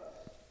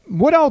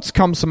 What else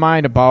comes to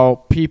mind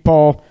about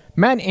people,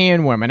 men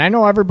and women? I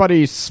know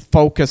everybody's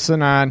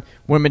focusing on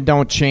women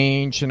don't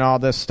change and all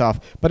this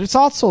stuff, but it's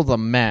also the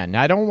men.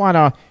 I don't want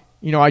to,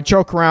 I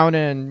joke around,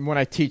 and when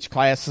I teach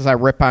classes, I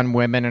rip on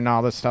women and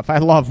all this stuff. I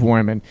love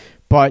women,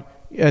 but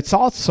it's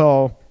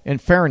also, in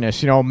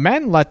fairness,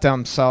 men let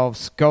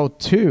themselves go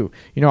too.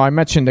 I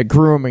mentioned the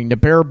grooming, the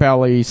bare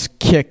bellies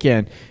kick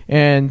in.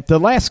 And the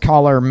last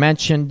caller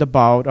mentioned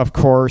about, of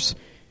course,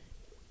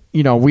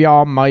 we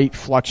all might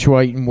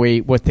fluctuate in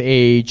weight with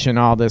age and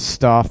all this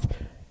stuff.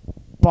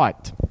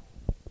 But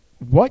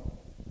what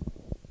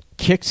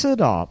kicks it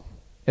up?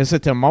 Is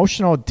it the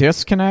emotional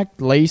disconnect,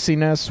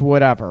 laziness,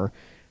 whatever,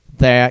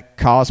 that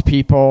cause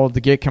people to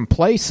get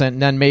complacent?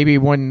 And then maybe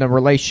when the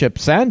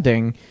relationship's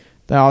ending,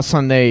 then all of a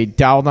sudden they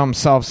dial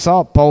themselves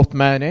up, both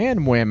men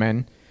and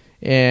women,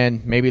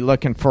 and maybe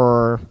looking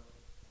for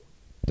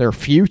their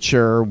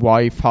future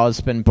wife,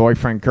 husband,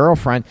 boyfriend,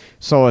 girlfriend.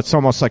 So it's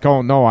almost like,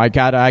 oh no, I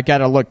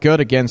gotta look good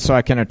again so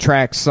I can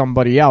attract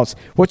somebody else.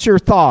 What's your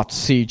thoughts,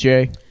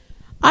 CJ?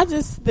 I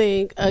just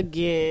think,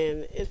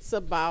 again, it's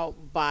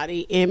about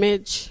body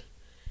image,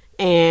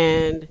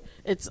 and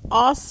it's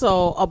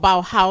also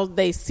about how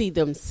they see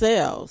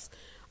themselves.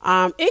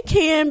 It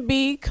can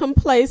be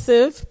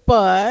complacent,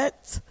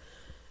 but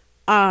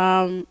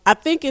I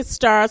think it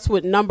starts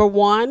with number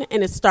one,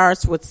 and it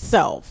starts with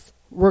self,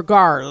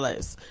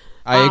 regardless.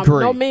 I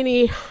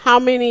agree. How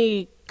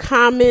many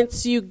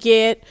comments you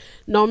get,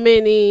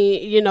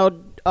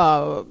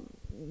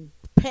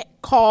 pet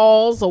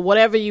calls or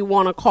whatever you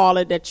want to call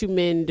it that you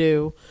men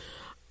do,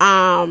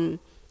 to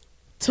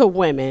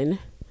women.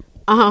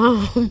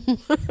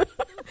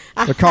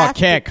 They're called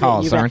cat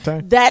calls, aren't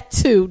they? That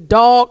too.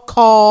 Dog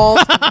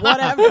calls,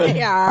 whatever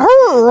they are.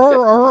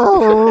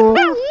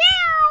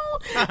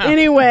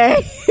 Anyway,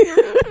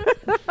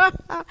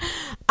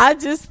 I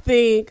just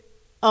think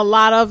a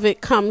lot of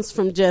it comes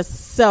from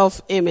just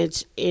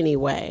self-image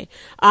anyway.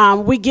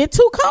 We get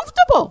too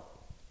comfortable.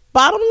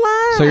 Bottom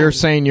line. So you're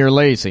saying you're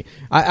lazy.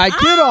 I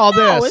get all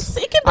this.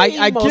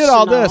 I get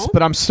all this,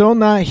 but I'm still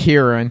not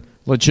hearing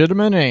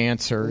legitimate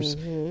answers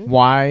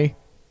why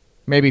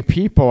maybe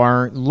people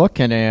aren't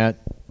looking at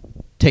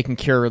taking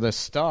care of this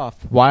stuff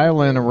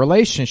while in a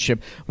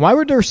relationship. Why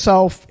would their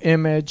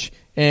self-image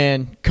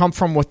and come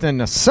from within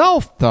the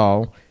self,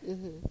 though,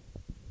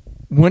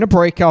 when a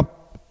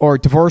breakup or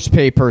divorce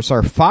papers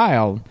are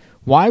filed?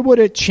 why would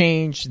it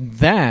change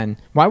then?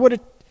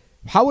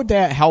 How would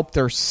that help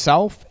their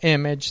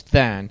self-image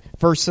then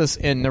versus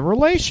in the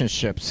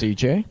relationship,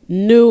 CJ?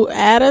 New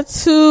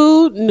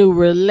attitude, new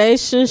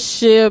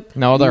relationship.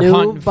 No, they're new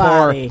hunting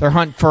body. they're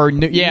hunting for a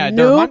new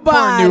New for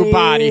a new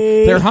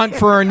body. They're hunting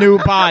for a new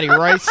body,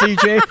 right,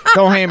 CJ?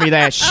 Don't hand me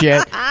that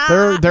shit.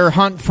 They're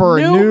hunting for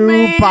a new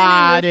man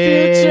body.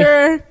 In the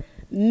future,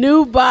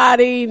 new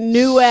body,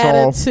 new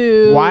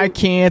attitude. Why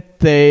can't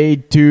they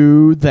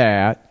do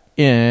that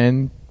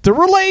in the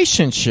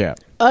relationship?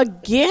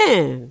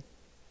 Again,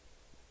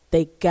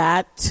 they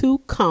got too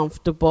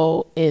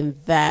comfortable in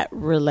that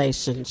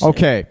relationship.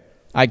 Okay,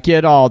 I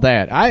get all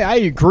that. I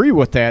agree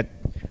with that.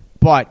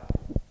 But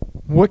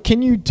what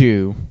can you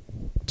do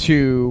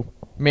to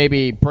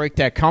maybe break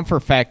that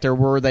comfort factor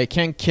where they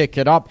can kick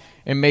it up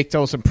and make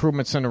those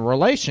improvements in a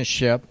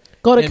relationship?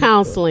 Go to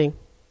counseling.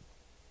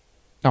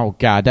 Oh,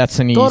 God, that's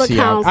an Go to easy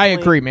out. counseling. I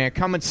agree, man.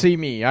 Come and see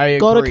me. I agree.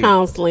 Go to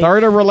counseling.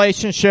 Start of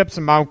relationships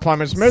in Mount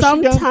Clemens,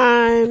 Michigan.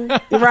 Sometime,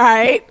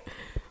 right?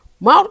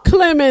 Mount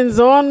Clemens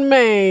on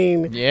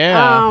Maine.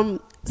 Yeah.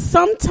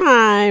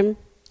 Sometime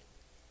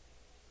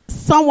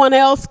someone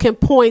else can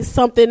point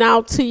something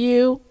out to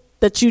you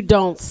that you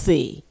don't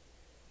see.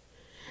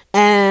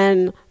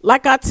 And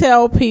like I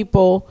tell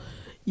people,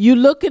 you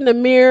look in the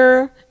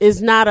mirror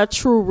is not a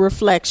true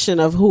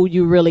reflection of who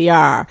you really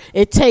are.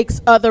 It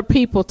takes other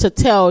people to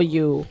tell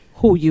you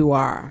who you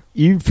are.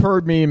 You've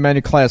heard me in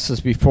many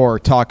classes before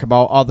talk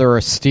about other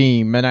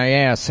esteem, and I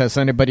asked, has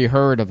anybody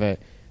heard of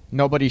it?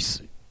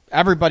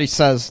 Everybody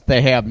says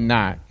they have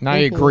not, and I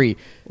agree.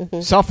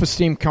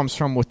 Self-esteem comes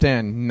from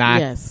within,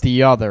 not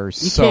the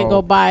others. You can't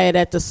go buy it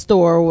at the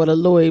store with a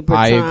Louis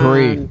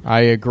Vuitton I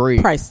agree.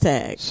 price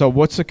tag. So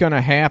what's it going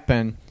to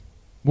happen?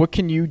 What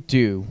can you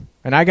do?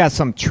 And I got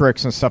some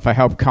tricks and stuff I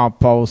help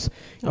couples,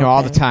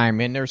 all the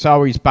time. And there's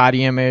always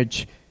body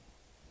image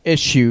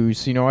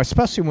issues,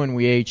 especially when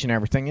we age and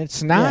everything.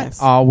 It's not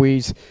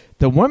always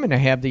the women that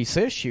have these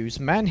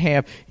issues. Men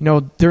have,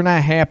 they're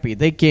not happy.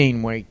 They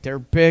gain weight. They're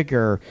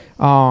bigger.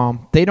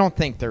 They don't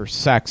think they're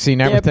sexy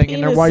and everything,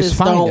 and their wives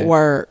find don't it.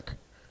 work.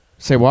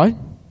 Say what?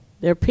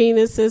 Their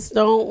penises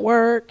don't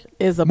work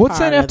is a What's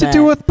part that have of to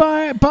do with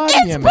body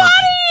it's image?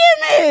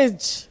 Body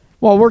image.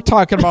 Well, we're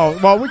talking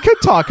about, we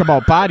could talk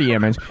about body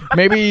image.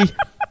 Maybe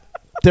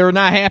they're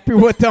not happy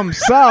with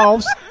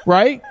themselves,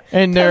 right?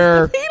 And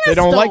they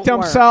don't like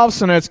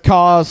themselves, and it's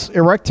caused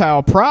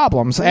erectile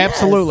problems. Yes.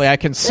 Absolutely. I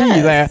can see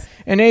that,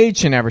 and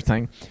age and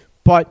everything.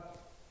 But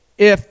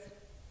if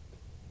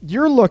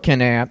you're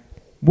looking at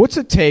what's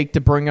it take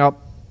to bring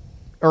up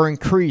or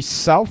increase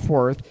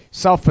self-worth,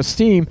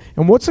 self-esteem,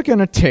 and what's it going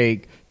to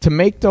take to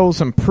make those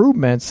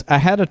improvements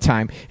ahead of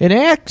time? And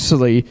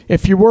actually,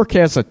 if you work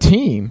as a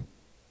team,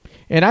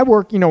 and I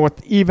work,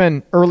 with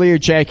even early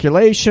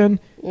ejaculation,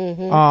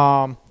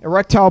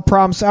 erectile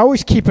problems. I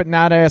always keep it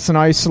not as an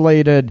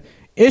isolated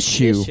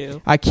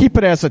issue. I keep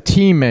it as a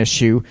team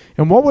issue.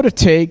 And what would it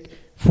take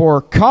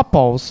for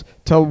couples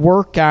to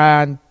work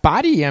on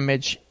body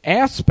image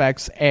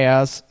aspects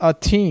as a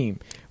team?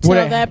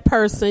 Tell that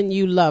person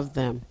you love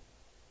them.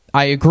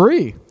 I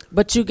agree.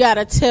 But you got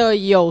to tell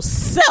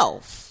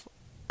yourself,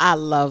 I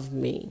love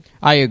me.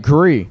 I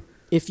agree.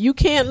 If you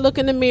can't look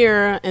in the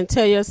mirror and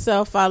tell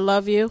yourself, I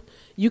love you,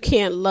 you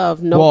can't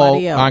love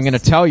nobody else. I'm going to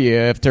tell you,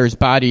 if there's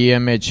body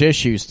image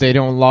issues, they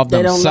don't love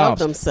themselves. Don't love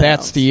themselves.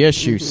 That's the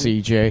issue,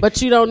 CJ.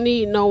 But you don't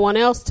need no one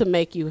else to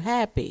make you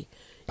happy.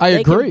 I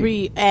agree. They can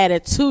be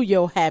added to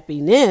your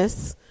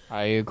happiness.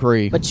 I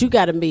agree. But you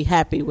got to be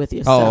happy with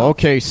yourself. Oh,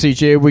 okay,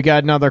 CJ. We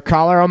got another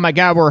caller. Oh, my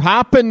God. We're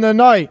hopping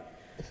tonight.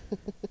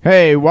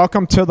 Hey,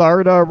 welcome to the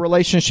Art of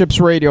Relationships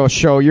radio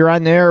show. You're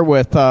on there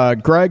with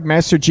Greg,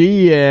 Master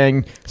G,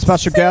 and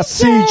special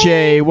guest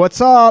CJ. What's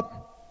up?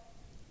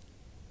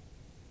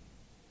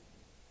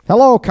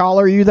 Hello,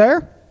 caller. Are you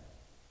there?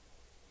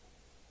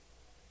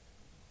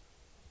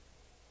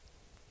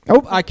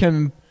 Oh,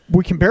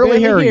 we can barely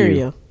hear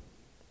you.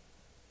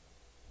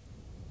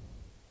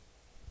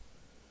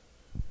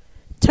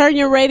 Turn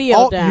your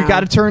radio down. You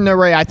got to turn the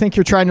radio. I think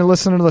you're trying to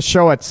listen to the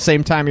show at the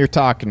same time you're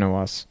talking to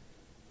us.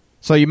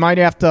 So you might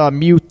have to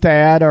mute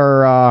that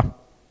or...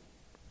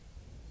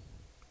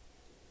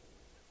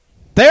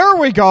 There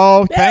we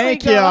go.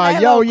 Thank you.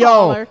 Hello,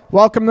 caller.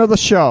 Welcome to the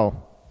show.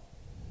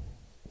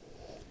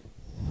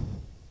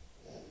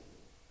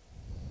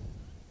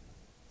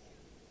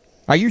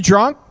 Are you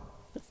drunk?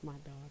 That's my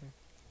daughter.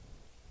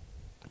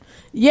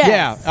 Yes.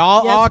 Yeah,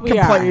 I'll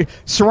complain.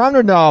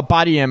 Surrounding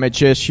body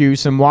image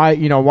issues and why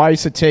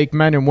does it take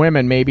men and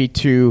women maybe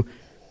to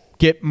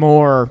get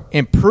more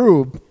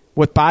improved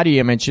with body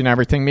image and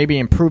everything, maybe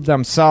improve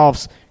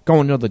themselves,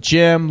 going to the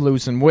gym,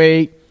 losing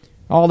weight,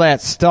 all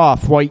that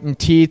stuff, whiten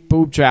teeth,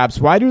 boob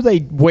jobs. Why do they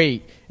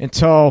wait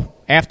until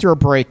after a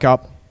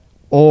breakup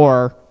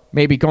or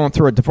maybe going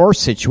through a divorce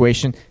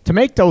situation to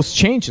make those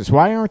changes?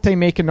 Why aren't they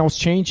making those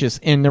changes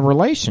in the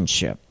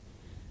relationship?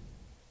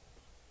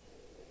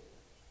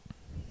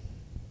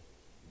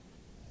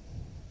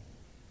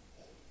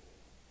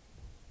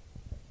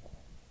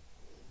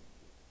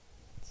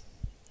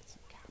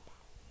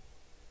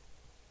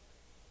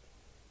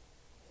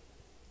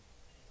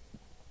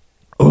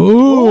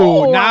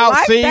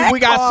 like see, that we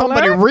got caller.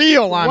 somebody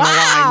real on the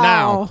line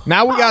now.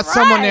 Now we got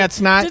someone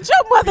that's not. Did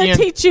your mother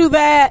teach you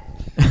that?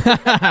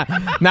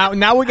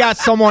 now we got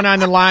someone on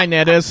the line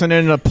that isn't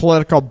into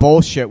political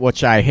bullshit,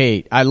 which I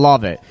hate. I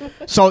love it.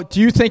 So,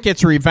 do you think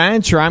it's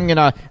revenge, or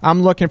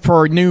I'm looking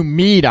for a new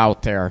meat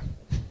out there?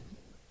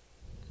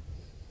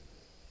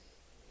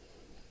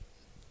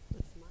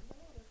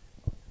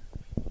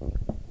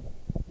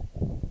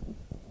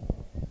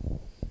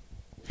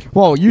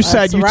 Well, you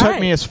said you took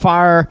me as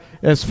far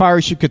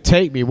as you could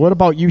take me. What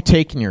about you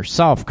taking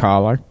yourself,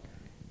 caller?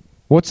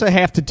 What's it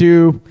have to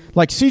do?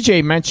 Like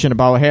CJ mentioned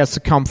about it has to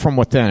come from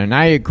within, and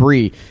I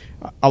agree.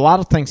 A lot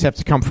of things have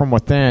to come from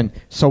within.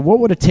 So what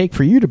would it take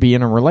for you to be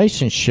in a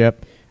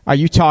relationship? Are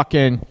you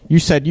talking, you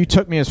said you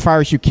took me as far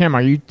as you can.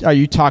 Are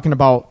you talking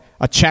about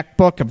a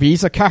checkbook, a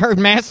Visa card,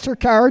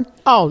 MasterCard?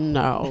 Oh,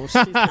 no.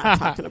 She's not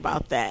talking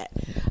about that.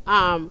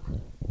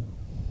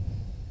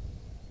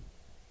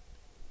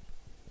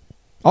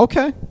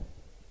 Okay.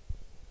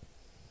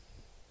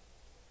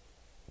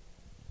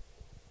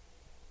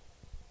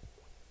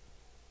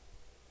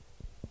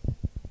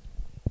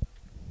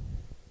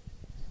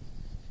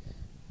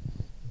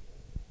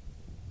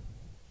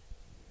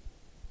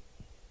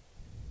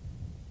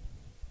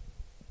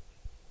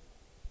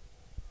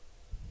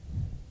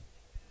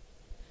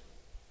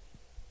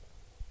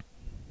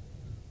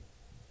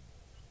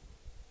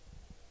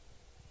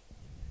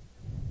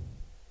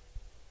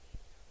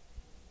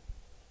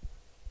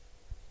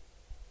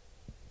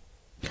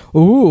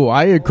 Ooh,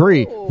 I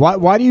agree.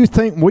 Why do you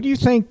think? What do you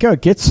think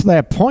gets to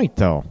that point,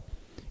 though?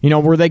 You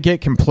know, where they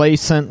get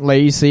complacent,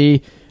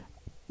 lazy,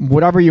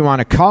 whatever you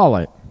want to call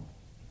it.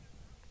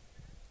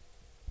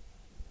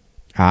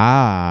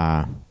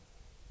 Ah.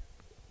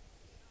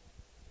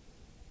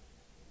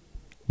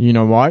 You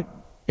know what?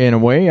 In a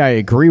way, I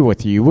agree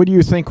with you. What do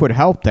you think would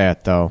help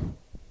that, though?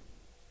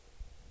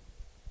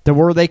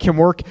 Where they can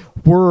work,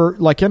 we're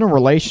like in a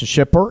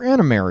relationship or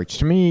in a marriage.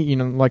 To me, you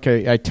know, like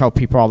I tell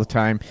people all the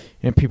time,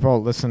 and people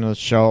listen to the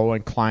show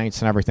and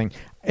clients and everything,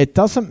 it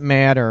doesn't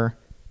matter.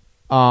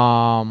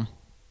 What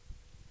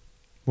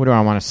do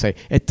I want to say?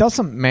 It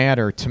doesn't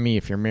matter to me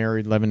if you're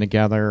married, living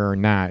together or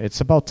not.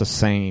 It's about the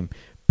same.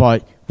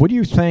 But what do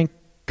you think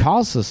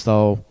causes,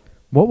 though?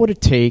 What would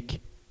it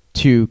take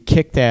to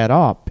kick that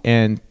up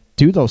and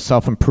do those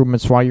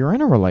self-improvements while you're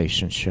in a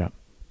relationship?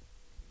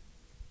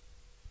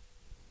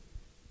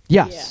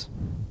 Yes. Yeah.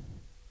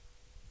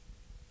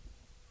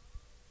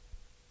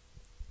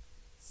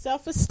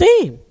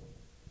 Self-esteem.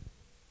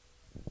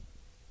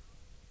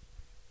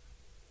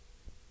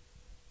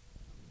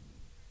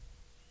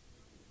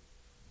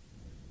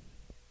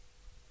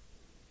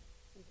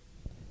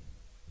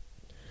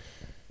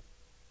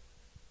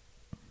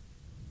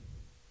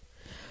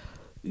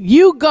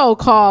 You go,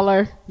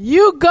 caller.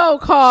 You go,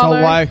 caller.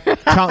 So why?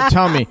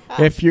 Tell me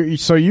if you.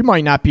 So you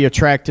might not be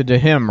attracted to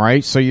him,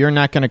 right? So you're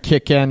not going to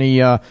kick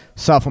any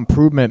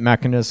self-improvement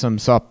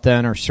mechanisms up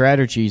then or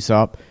strategies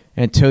up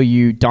until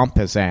you dump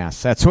his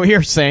ass. That's what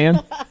you're saying.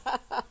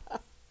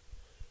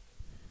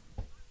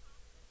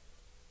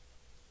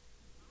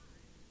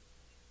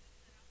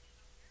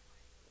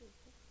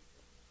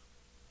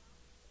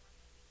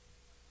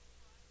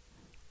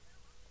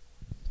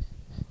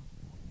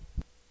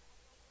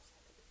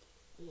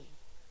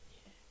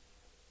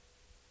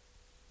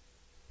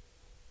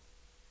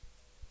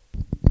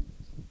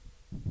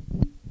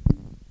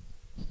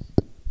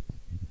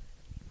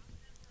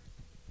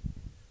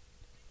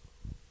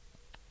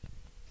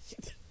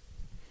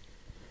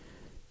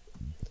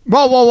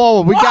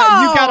 Whoa! You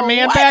got a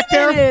man back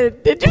there?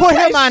 Did you put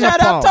say him on shut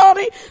the up, phone.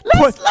 Tony?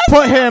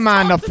 Put him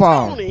on the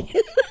phone. Tony.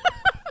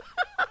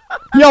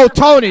 Yo,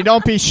 Tony,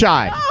 don't be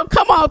shy. Oh,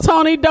 come on,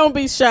 Tony, don't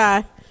be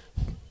shy.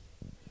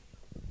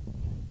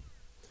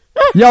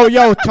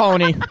 Yo,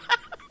 Tony.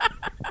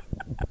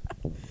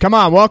 Come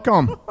on,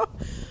 welcome.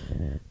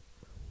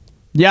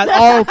 Yeah.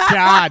 Oh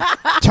God,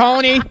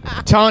 Tony.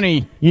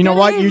 You know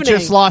what? Evening. You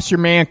just lost your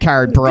man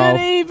card, bro. Good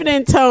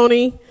evening,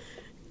 Tony.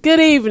 Good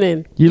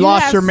evening. You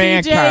lost your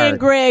man CJ card. And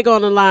Greg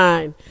on the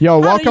line.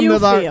 Yo, How welcome do you to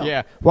the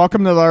feel?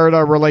 welcome to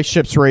the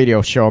Relationships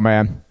Radio Show,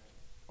 man.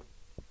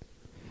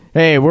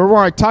 Hey,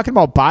 we're talking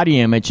about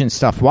body image and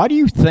stuff. Why do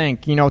you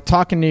think,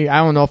 talking to you, I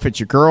don't know if it's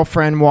your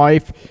girlfriend,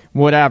 wife,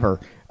 whatever,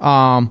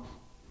 and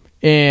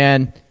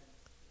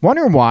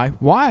wondering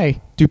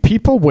why do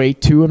people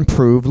wait to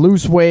improve,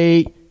 lose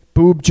weight,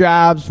 boob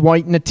jobs,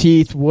 whiten the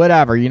teeth,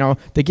 whatever,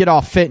 they get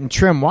all fit and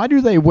trim. Why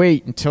do they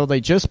wait until they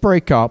just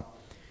break up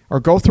or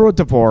go through a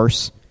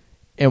divorce,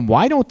 and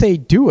why don't they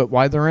do it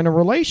while they're in a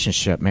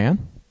relationship,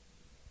 man?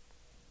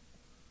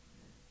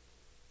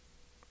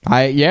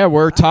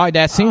 We're tied.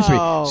 That seems to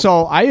be.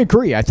 So I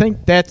agree. I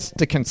think that's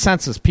the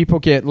consensus. People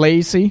get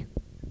lazy.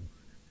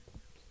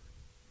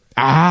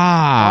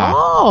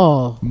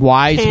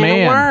 Wise can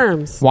man. Of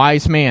worms.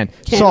 Wise man.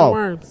 Can of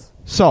worms.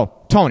 So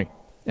Tony,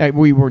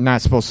 we were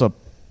not supposed to.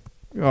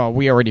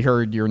 We already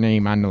heard your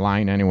name on the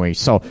line anyway.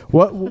 So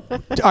what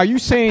are you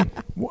saying?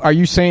 Are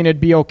you saying it'd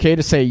be okay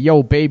to say,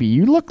 "Yo, baby,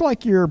 you look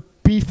like you're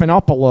beefing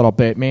up a little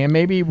bit, man.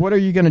 Maybe what are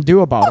you going to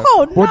do about it?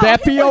 Oh, no, would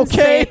that be wouldn't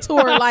say okay? it to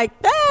her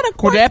like that. Of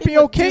course Would that he be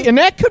would okay? do- And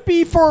that could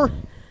be for.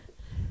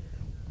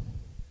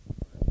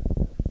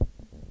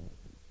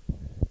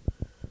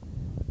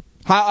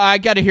 I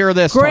got to hear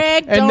this.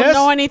 Greg And don't this-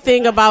 know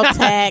anything about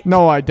tact.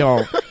 No, I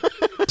don't.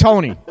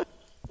 Tony.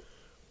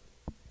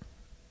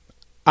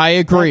 I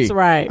agree. That's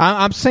right.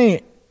 I'm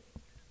saying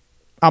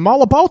I'm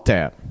all about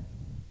that.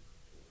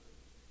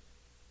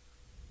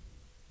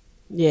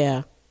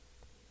 Yeah.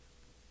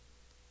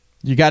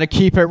 You got to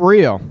keep it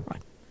real.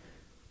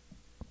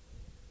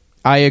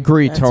 I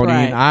agree, That's Tony.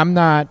 right. And I'm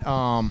not.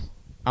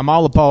 I'm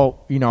all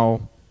about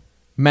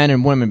men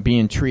and women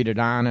being treated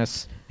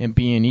honest and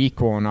being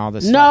equal and all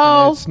this stuff.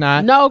 No, And it's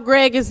not. No,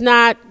 Greg is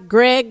not.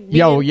 Greg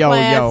being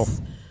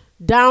class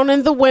down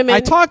in the women. I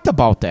talked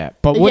about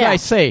that, but what Yeah. I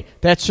say,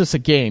 that's just a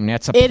game.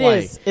 That's a It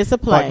play. is. It's a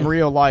play. But in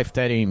real life,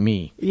 that ain't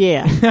me.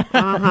 Yeah.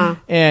 Uh-huh.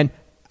 And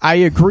I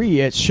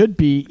agree, it should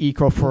be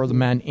equal for the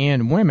men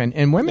and women.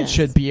 And women Yes.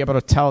 should be able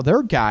to tell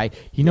their guy,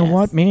 you know Yes.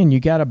 what, man, you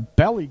got a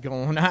belly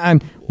going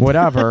on,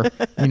 whatever.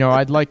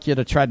 I'd like you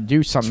to try to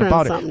do something Trim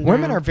about it. something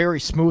Women down. are very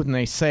smooth, and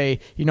they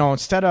say,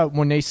 instead of,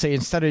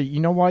 you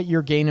know what,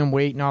 you're gaining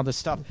weight and all this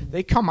stuff,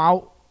 they come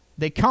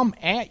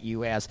at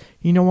you as,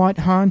 you know what,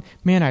 hon,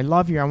 man, I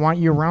love you. I want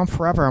you around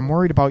forever. I'm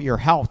worried about your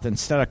health.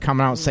 Instead of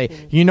coming out and say,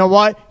 you know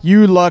what,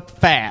 you look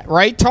fat.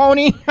 Right,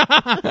 Tony?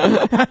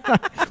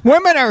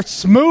 Women are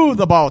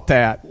smooth about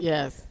that.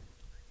 Yes.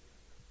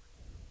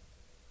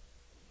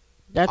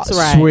 That's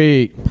right.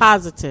 Sweet.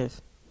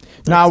 Positive.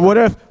 Now,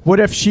 what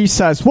if she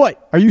says,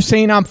 what? Are you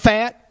saying I'm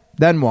fat?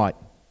 Then what?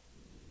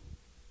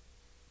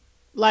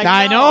 Like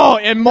I no, know,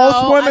 and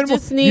most no, women, I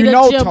just need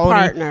a gym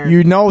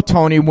partner.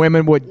 Tony,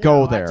 women would No,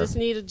 go there. I just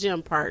need a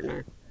gym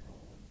partner.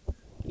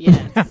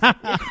 Yes.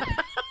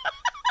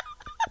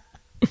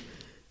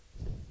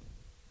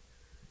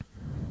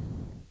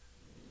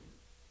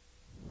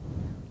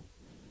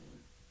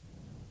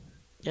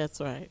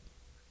 That's right.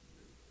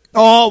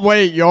 Oh,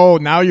 wait,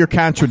 now you're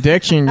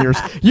contradicting yours.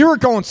 You were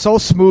going so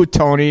smooth,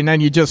 Tony, and then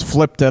you just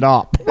flipped it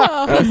up.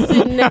 Well, he's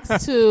sitting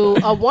next to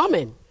a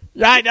woman.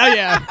 I know,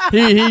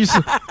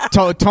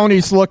 yeah.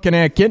 Tony's looking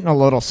at getting a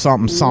little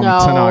something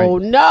No,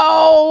 tonight.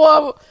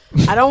 no.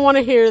 I don't want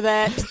to hear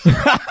that.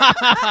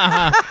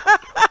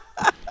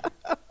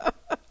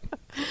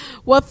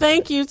 Well,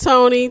 thank you,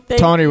 Tony.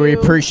 Tony, we you.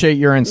 appreciate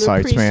your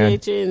insights, we man.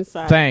 appreciate your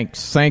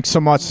insights. Thanks so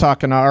much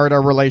talking to Art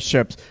of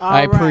Relationships.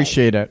 I right.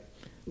 appreciate it.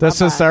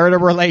 This is the Art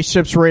of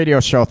Relationships radio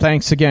show.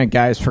 Thanks again,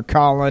 guys, for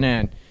calling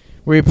in.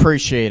 We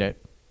appreciate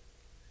it.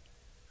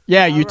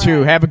 Yeah, you too.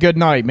 right. Have a good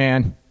night,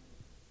 man.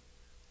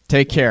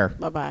 Take care.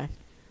 Bye-bye.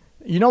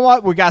 You know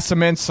what? We got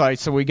some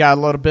insights, so we got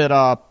a little bit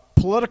of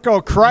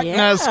political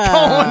correctness going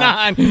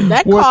on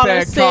That with caller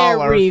that said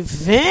caller.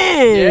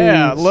 revenge.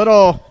 Yeah,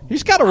 little.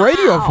 He's got a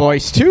radio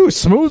voice too,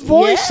 smooth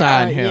voice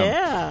on him.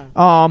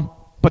 Yeah.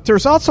 But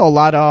there's also a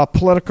lot of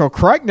political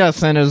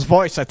correctness in his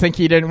voice. I think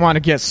he didn't want to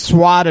get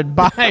swatted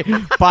by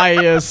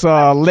his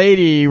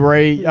lady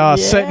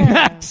sitting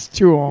next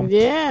to him.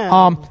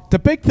 Yeah. The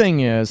big thing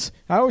is,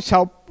 I always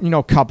help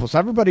couples.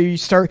 Everybody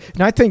start,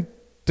 and I think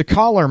the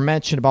caller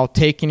mentioned about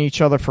taking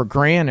each other for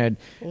granted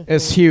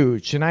is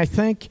huge, and I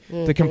think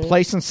the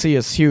complacency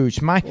is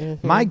huge.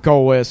 My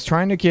goal is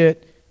trying to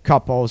get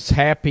couples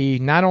happy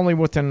not only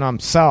within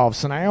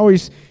themselves, and I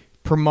always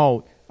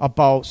promote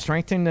about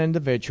strengthening the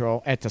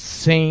individual at the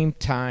same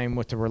time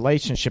with the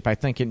relationship. I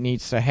think it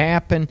needs to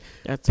happen.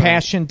 That's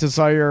Passion,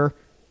 desire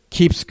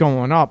keeps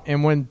going up,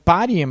 and when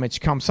body image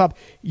comes up,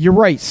 you're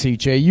right,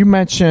 CJ. You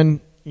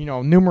mentioned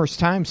numerous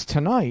times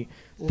tonight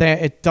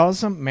that it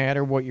doesn't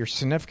matter what your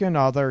significant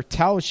other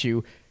tells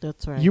you.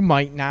 That's right. You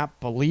might not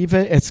believe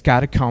it. It's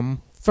got to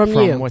come from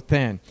you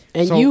within.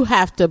 And so, you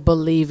have to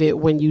believe it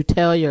when you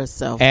tell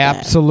yourself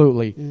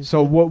absolutely. that.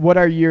 So what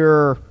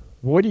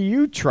do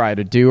you try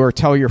to do or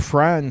tell your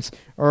friends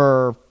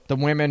or the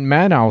women,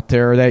 men out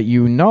there that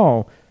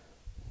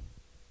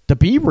to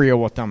be real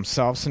with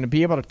themselves and to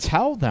be able to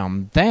tell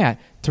them that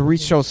to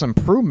reach those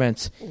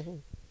improvements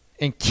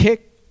and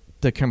kick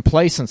the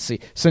complacency?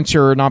 Since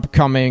you're an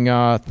upcoming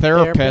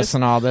therapist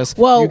and all this,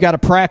 you got to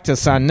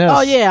practice on this.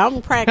 Oh, yeah,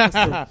 I'm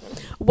practicing.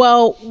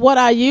 Well, what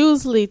I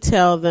usually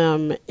tell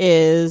them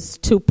is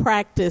to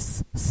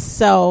practice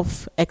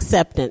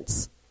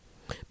self-acceptance.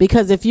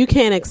 Because if you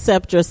can't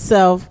accept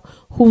yourself,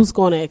 who's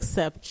going to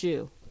accept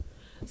you?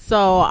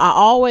 So I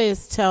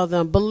always tell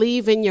them,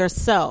 believe in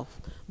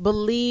yourself.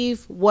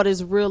 Believe what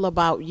is real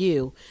about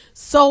you.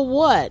 So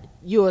what?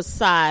 You're a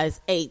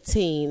size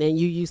 18 and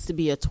you used to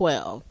be a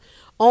 12.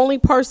 Only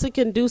person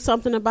can do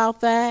something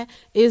about that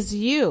is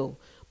you.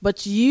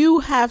 But you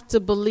have to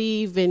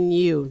believe in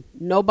you.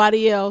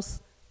 Nobody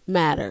else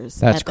matters.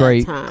 That's at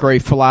great. That time.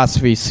 Great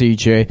philosophy,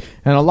 CJ.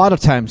 And a lot of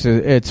times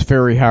it's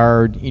very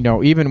hard,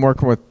 even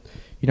working with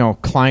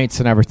clients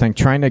and everything,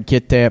 trying to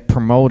get that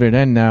promoted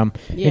in them.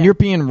 Yeah. And you're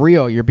being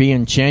real, you're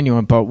being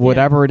genuine, but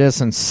whatever it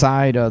is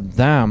inside of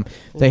them,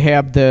 they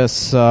have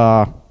this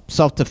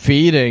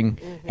self-defeating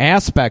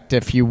aspect,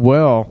 if you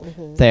will,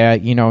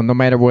 that, no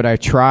matter what I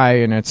try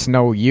and it's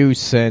no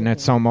use, and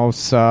it's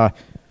almost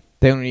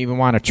they don't even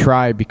want to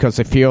try because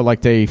they feel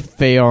like they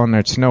fail and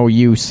it's no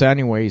use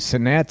anyways.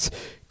 And that's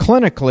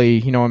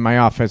clinically, in my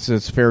office,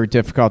 it's very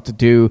difficult to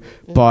do,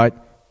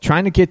 but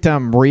trying to get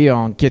them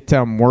real and get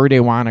them where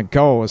they want to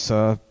go is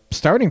a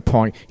starting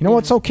point.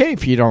 It's okay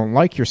if you don't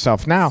like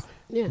yourself. Now,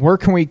 where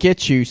can we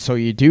get you so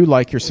you do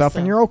like yourself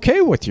and you're okay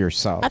with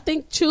yourself? I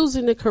think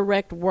choosing the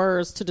correct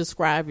words to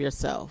describe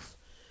yourself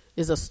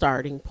is a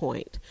starting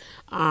point.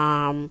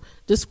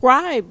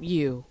 Describe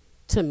you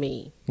to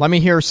me. Let me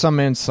hear some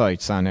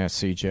insights on that,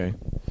 CJ.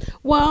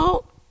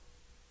 Well,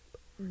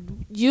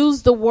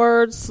 use the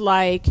words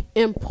like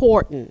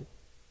important,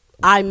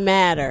 I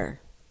matter.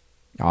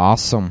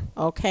 Awesome.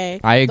 Okay.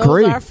 I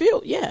agree. Those are a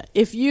few. Yeah.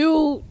 If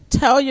you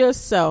tell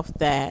yourself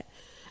that,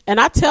 and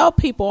I tell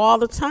people all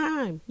the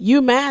time,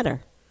 you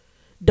matter.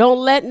 Don't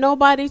let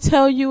nobody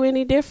tell you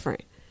any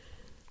different.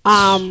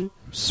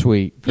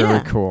 Sweet. Very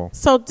cool.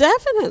 So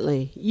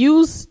definitely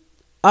use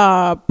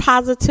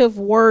positive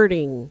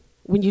wording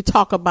when you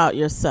talk about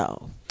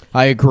yourself.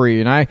 I agree.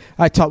 And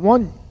I taught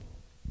one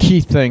key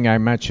thing I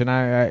mentioned.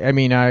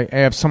 I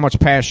have so much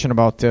passion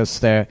about this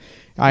that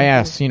I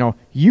ask,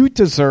 you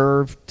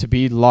deserve to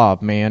be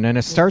loved, man. And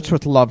it starts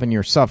with loving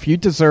yourself. You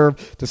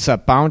deserve to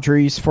set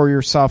boundaries for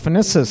yourself. And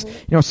this is,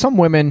 some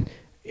women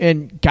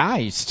and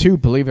guys, too,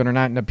 believe it or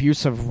not, in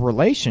abusive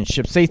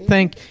relationships, they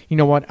think,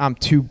 I'm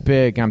too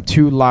big, I'm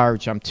too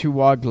large, I'm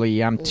too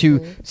ugly, I'm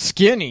too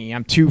skinny,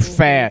 I'm too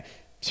fat,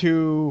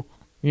 too,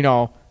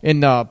 in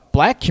the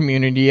black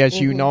community, as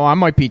you know, I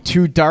might be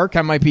too dark,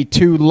 I might be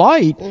too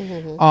light.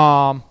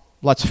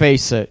 Let's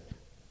face it.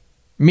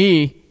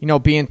 Me,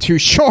 being too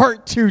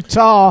short, too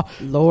tall.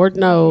 Lord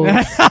knows.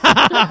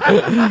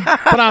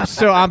 But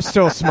I'm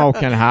still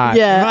smoking hot.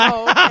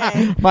 Yeah.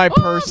 Okay. My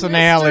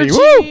personality.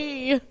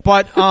 Woo!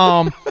 But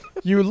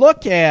you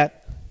look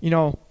at,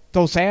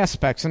 those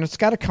aspects, and it's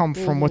got to come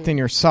from within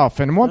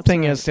yourself. And one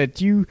thing is that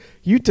you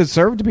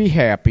deserve to be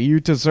happy. You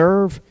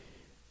deserve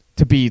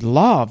to be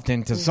loved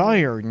and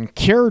desired and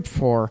cared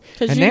for.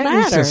 And that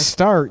needs to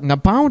start in the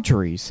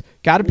boundaries.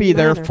 Got to be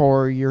there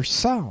for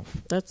yourself.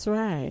 That's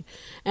right.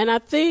 And I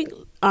think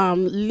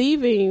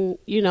leaving,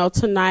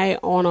 tonight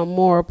on a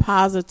more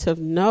positive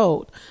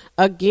note,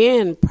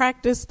 again,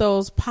 practice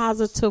those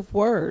positive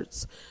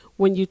words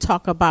when you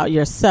talk about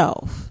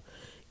yourself.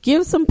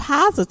 Give some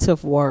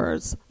positive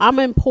words. I'm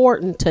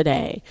important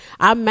today.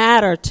 I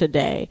matter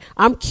today.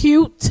 I'm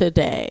cute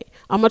today.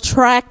 I'm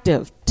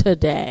attractive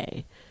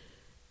today.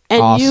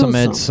 And awesome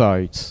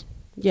insights.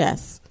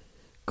 Yes,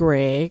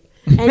 Greg.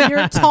 And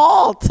you're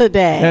tall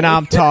today. And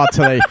I'm tall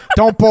today.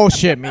 Don't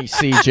bullshit me,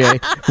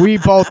 CJ. We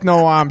both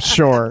know I'm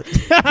short. He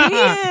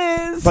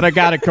is. But I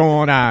got it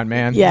going on,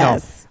 man.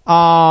 Yes.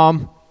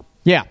 No.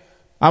 Yeah.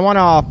 I want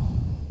to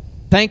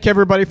thank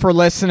everybody for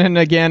listening.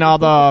 Again, all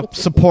the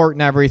support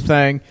and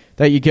everything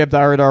that you give the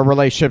Art of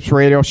Relationships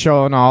radio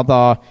show, and all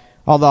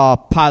the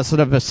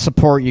positive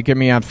support you give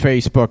me on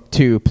Facebook,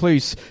 too.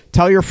 Please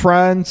tell your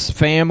friends,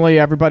 family,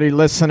 everybody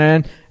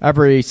listening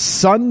every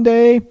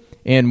Sunday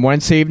and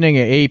Wednesday evening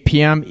at 8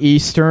 p.m.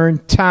 Eastern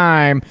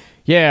Time.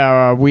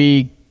 Yeah,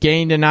 we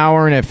gained an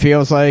hour, and it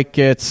feels like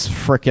it's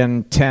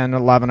freaking 10,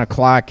 11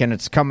 o'clock, and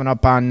it's coming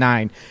up on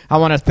 9. I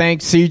want to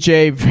thank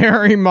CJ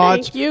very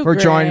much for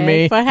joining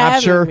me. For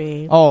having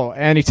me. Oh,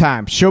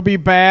 anytime. She'll be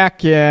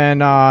back,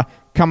 and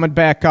coming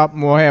back up,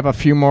 and we'll have a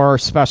few more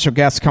special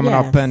guests coming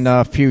up in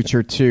the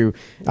future, too.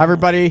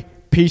 Everybody,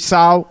 peace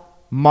out.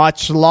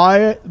 Much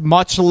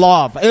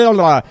love.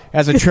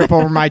 As I trip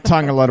over my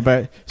tongue a little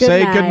bit.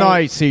 Say good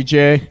night,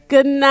 CJ.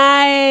 Good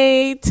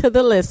night to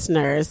the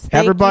listeners.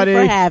 Thank you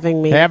for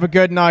having me. Have a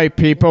good night,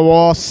 people.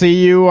 We'll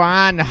see you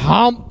on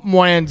Hump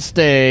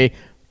Wednesday,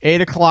 8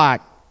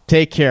 o'clock.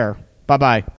 Take care. Bye-bye.